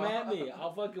 Hey, you come know? at me.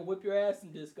 I'll fucking whip your ass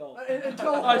in disc golf.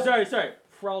 Until Oh, sorry.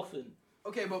 Frolfin.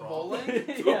 Okay, but bowling.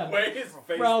 The Yeah. way his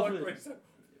face Ralph. looked when he said,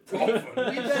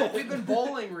 Ralph. We've been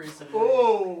bowling recently.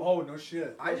 Oh. Oh, no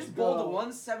shit. I Let's just bowled a go.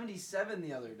 177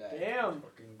 the other day. Damn.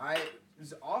 I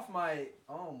was off my.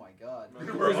 Oh my god.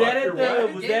 Was that at the?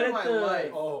 What? Was Game that of at my the?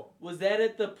 life. Oh. Was that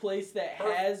at the place that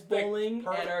has bowling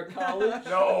at our college?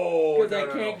 No. Because no, I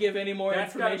no, can't no. give any more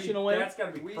That's gotta information be, away. That's got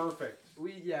to be We- perfect.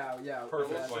 Yeah.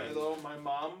 Perfect yeah. plan. Though my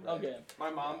mom, Okay. my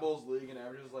mom bowls league and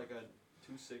averages like a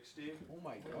 260. Oh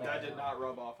my god. That did not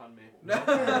rub off on me.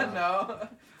 No.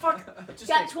 Fuck. Just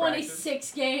Got takes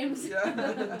 26 games. Yeah.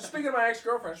 practice. Speaking of my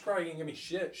ex-girlfriend, she's probably going to give me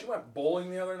shit. She went bowling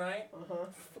the other night. Uh-huh.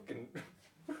 Fucking,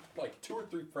 like 2 or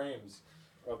 3 frames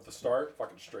of the start.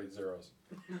 Fucking straight zeros.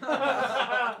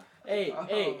 Hey, Oh,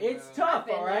 it's man. tough, I've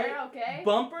been all right. there, okay.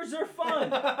 Bumpers are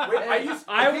fun. Wait, I used.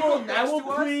 I people will. next I will to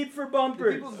us- plead for The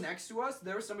bumpers. people next to us,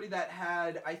 there was somebody that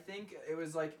had, I think it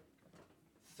was like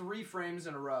 3 frames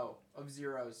in a row of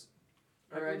zeros.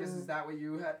 Or I guess is that what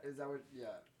you had? Is that what? Yeah.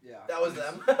 That was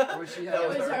them. Or was she That It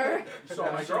was her. You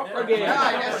saw my girlfriend. Okay. Yeah,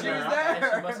 I guess she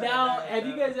was there. Now, have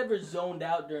you guys ever zoned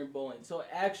out during bowling? So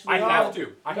actually, I have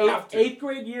to. I have to. Eighth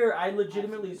grade year, I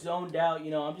legitimately zoned out. You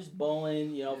know, I'm just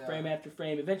bowling. You know, Yeah. frame after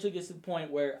frame. Eventually, gets to the point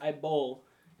where I bowl,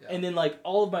 Yeah. and then like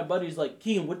all of my buddies like,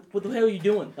 Keegan, what the hell are you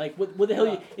doing? Like, what the hell?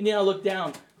 Are you? And then I look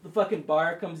down. The fucking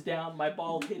bar comes down. My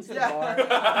ball hits the bar.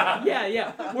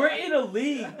 Yeah. We're in a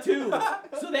league too.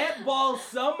 So that ball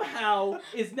somehow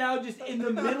is now just in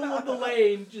the middle of the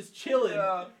lane, just chilling.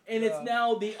 Yeah. And it's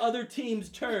now the other team's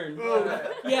turn. Okay.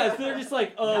 Yeah, so they're just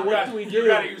like, You what gotta- do we do? You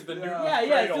gotta use the new. Yeah,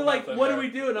 cradle so like, method what do there. we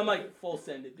do? And I'm like, full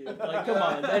send it, dude. Like, come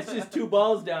on, that's just 2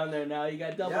 balls down there now. You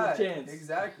got double Yeah, the chance.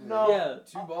 Exactly. No. Yeah,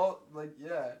 2 ball, like,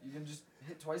 yeah, you can just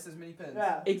hit twice as many pins.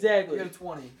 Yeah. You exactly. get a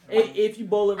 20. If you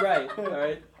bowl it right, all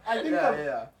right. I think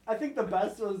Yeah. I think the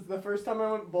best was the first time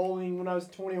I went bowling when I was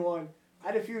 21. I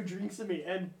had a few drinks in me,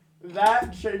 and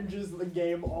that changes the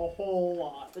game a whole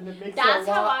lot, and it makes That's it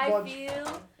a how lot I fun. feel.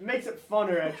 It makes it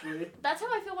funner actually. That's how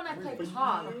I feel when I play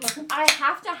Pong. I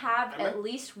have to have at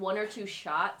least 1 or 2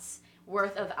 shots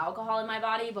worth of alcohol in my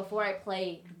body before I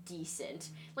play decent.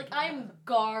 Like, I'm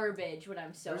garbage when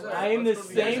I'm sober. I am the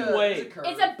same way. curve.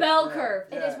 It's a bell Yeah, curve.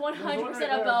 It yeah. is 100% There's one a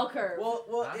right bell curve. Well,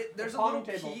 Huh? there's a Pong little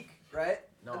table. peak, right?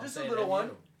 No, Just I'm a saying little MU. one,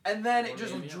 and then it Or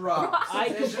just maybe. drops. I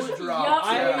It just completely- drops.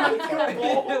 I- Let's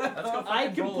go I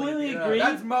fucking completely bowling. agree.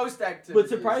 That's most But activities.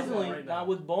 surprisingly, right now. not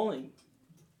with bowling.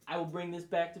 I will bring this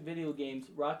back to video games,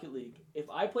 Rocket League. If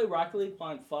I play Rocket League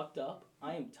while I'm fucked up,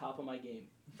 I am top of my game.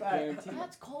 Guaranteed.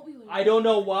 That's Colby when I don't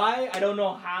know why, I don't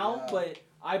know how, Yeah. but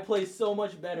I play so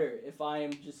much better if I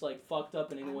am just like fucked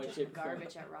up in any I'm way, just shape, or form.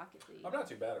 garbage at Rocket League. I'm not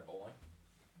too bad at bowling.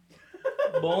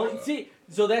 Bowling, see,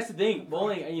 so that's the thing.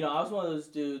 Bowling, you know, I was one of those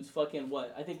dudes. Fucking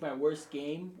what? I think my worst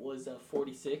game was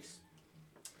 46.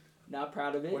 Not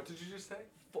proud of it. What did you just say?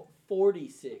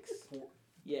 46.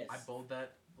 Yes. I bowled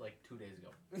that like 2 days ago.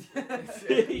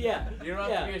 Yeah. You don't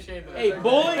have to be ashamed of that. Hey,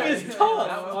 bowling is That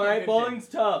tough. was All a right, good bowling's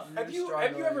tough. Have you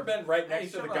ever been right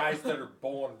next to the shut guys up. that are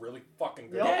bowling really fucking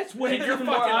good? That's when And it's you're even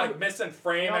fucking more like obvious. missing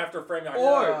frame Yep. after frame. You're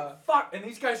like, Or- fuck, and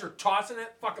these guys are tossing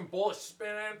it, fucking ball is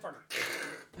spinning,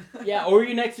 fucking. Yeah, or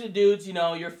you're next to the dudes, you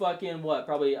know, you're fucking what?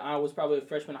 I was probably a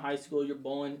freshman in high school, you're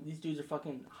bowling. These dudes are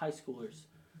fucking high schoolers.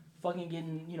 Fucking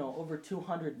getting, you know, over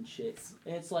 200 and shit.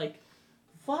 And it's like,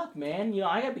 fuck, man. You know,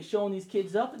 I gotta be showing these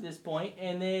kids up at this point,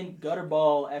 and then gutter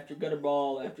ball after gutter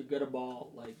ball after gutter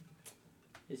ball. Like,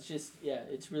 it's just, yeah,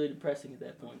 it's really depressing at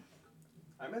that point.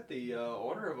 I met the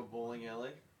owner of a bowling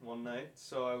alley one night.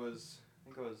 So I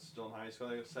think I was still in high school.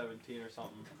 I think I was 17 or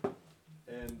something.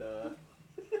 And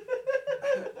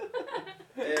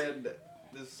and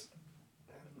this,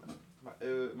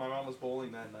 my mom was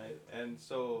bowling that night, and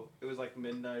so it was like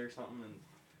midnight or something, and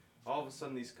all of a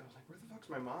sudden I was like, where the fuck's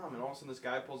my mom? And all of a sudden this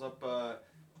guy pulls up,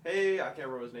 hey, I can't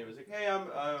remember what his name is. Like, hey, I'm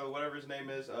whatever his name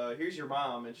is. Here's your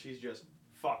mom, and she's just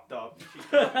fucked up.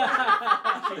 She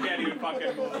can't even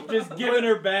fucking move. Just giving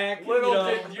her back. Little you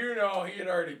know. did you know he had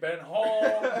already been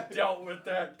home, dealt with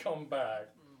that, come back.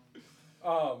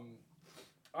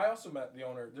 I also met the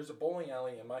owner. There's a bowling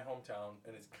alley in my hometown,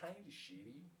 and it's kind of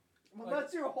shitty. Well, Like-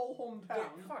 that's your whole hometown.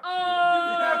 Fuck Oh!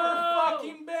 you. You've never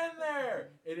fucking been there.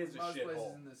 It is a Most places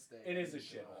shithole. in this state. It is a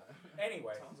shithole.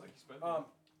 Anyway, Sounds like you spent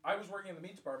I was working in the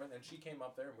meat department, and she came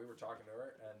up there, and we were talking to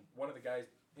her, and one of the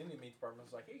guys in the meat department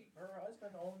was like, hey, her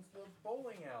husband owns the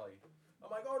bowling alley. I'm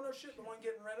like, oh, no shit, the one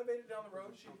getting renovated down the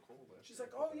road? She's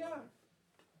like, oh, yeah.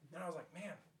 And I was like,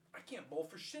 man, I can't bowl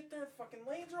for shit there. The fucking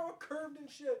lanes are all curved and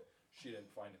shit. She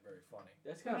didn't find it very funny.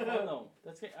 That's kind of fun, though.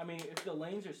 I mean, if the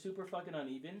lanes are super fucking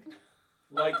uneven,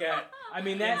 Like at I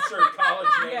mean, that's... insert college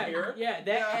name Yeah, here. yeah,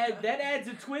 that adds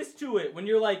a twist to it. When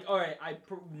you're like, all right,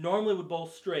 normally would bowl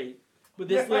straight, but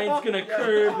this lane's gonna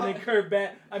curve and then curve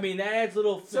back. I mean, that adds a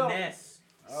little So- finesse.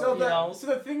 So you the know? so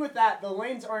the thing with that, the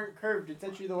lanes aren't curved. It's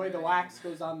actually the way the wax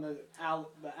goes on the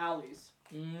alleys.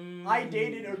 I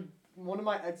dated one of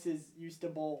my exes used to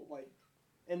bowl like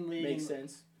in league. Makes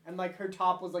sense. And like her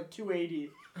top was like 280.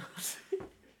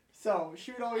 So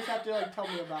she would always have to like tell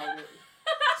me about it.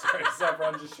 Sorry,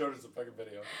 Saffron just showed us a fucking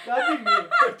video. That'd be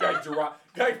me.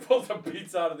 Guy pulls the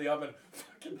beets out of the oven,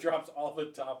 fucking drops all the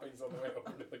toppings on the way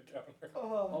over to the counter.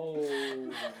 Oh.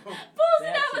 Pulls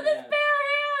it out with his bare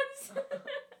hands.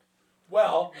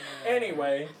 Well,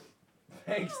 anyway,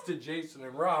 thanks to Jason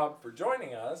and Rob for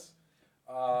joining us.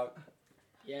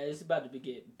 Yeah, it's about to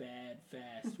get bad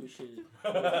fast. We should.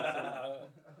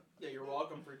 Yeah, you're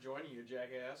welcome for joining, you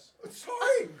jackass.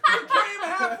 Sorry, you came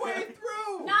halfway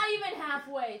through. Not even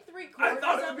halfway. 3/4 I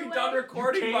thought it of would be the done way.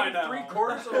 recording came by now.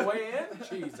 3/4 of the way in?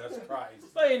 Jesus Christ.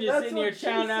 Fucking just That's sitting here what she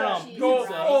chowing out on said. Go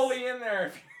pizza. fully in there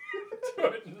if you do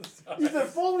it inside. Either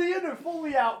fully in or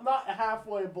fully out, not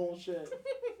halfway bullshit.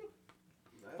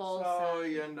 That's Full how set.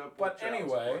 you end up But with child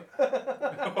anyway,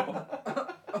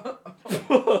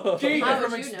 How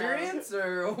From would you experience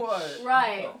or what?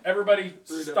 Right. everybody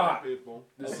support. stop. People.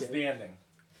 This is Okay. the ending.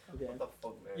 Okay.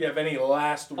 You have any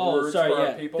last Oh, words sorry. for our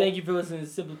Yeah. people? Thank you for listening to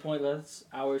Simply Pointless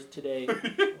Hours today.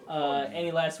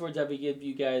 Any last words I would give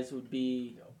you guys would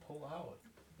be Pull out.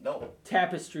 No.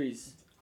 tapestries.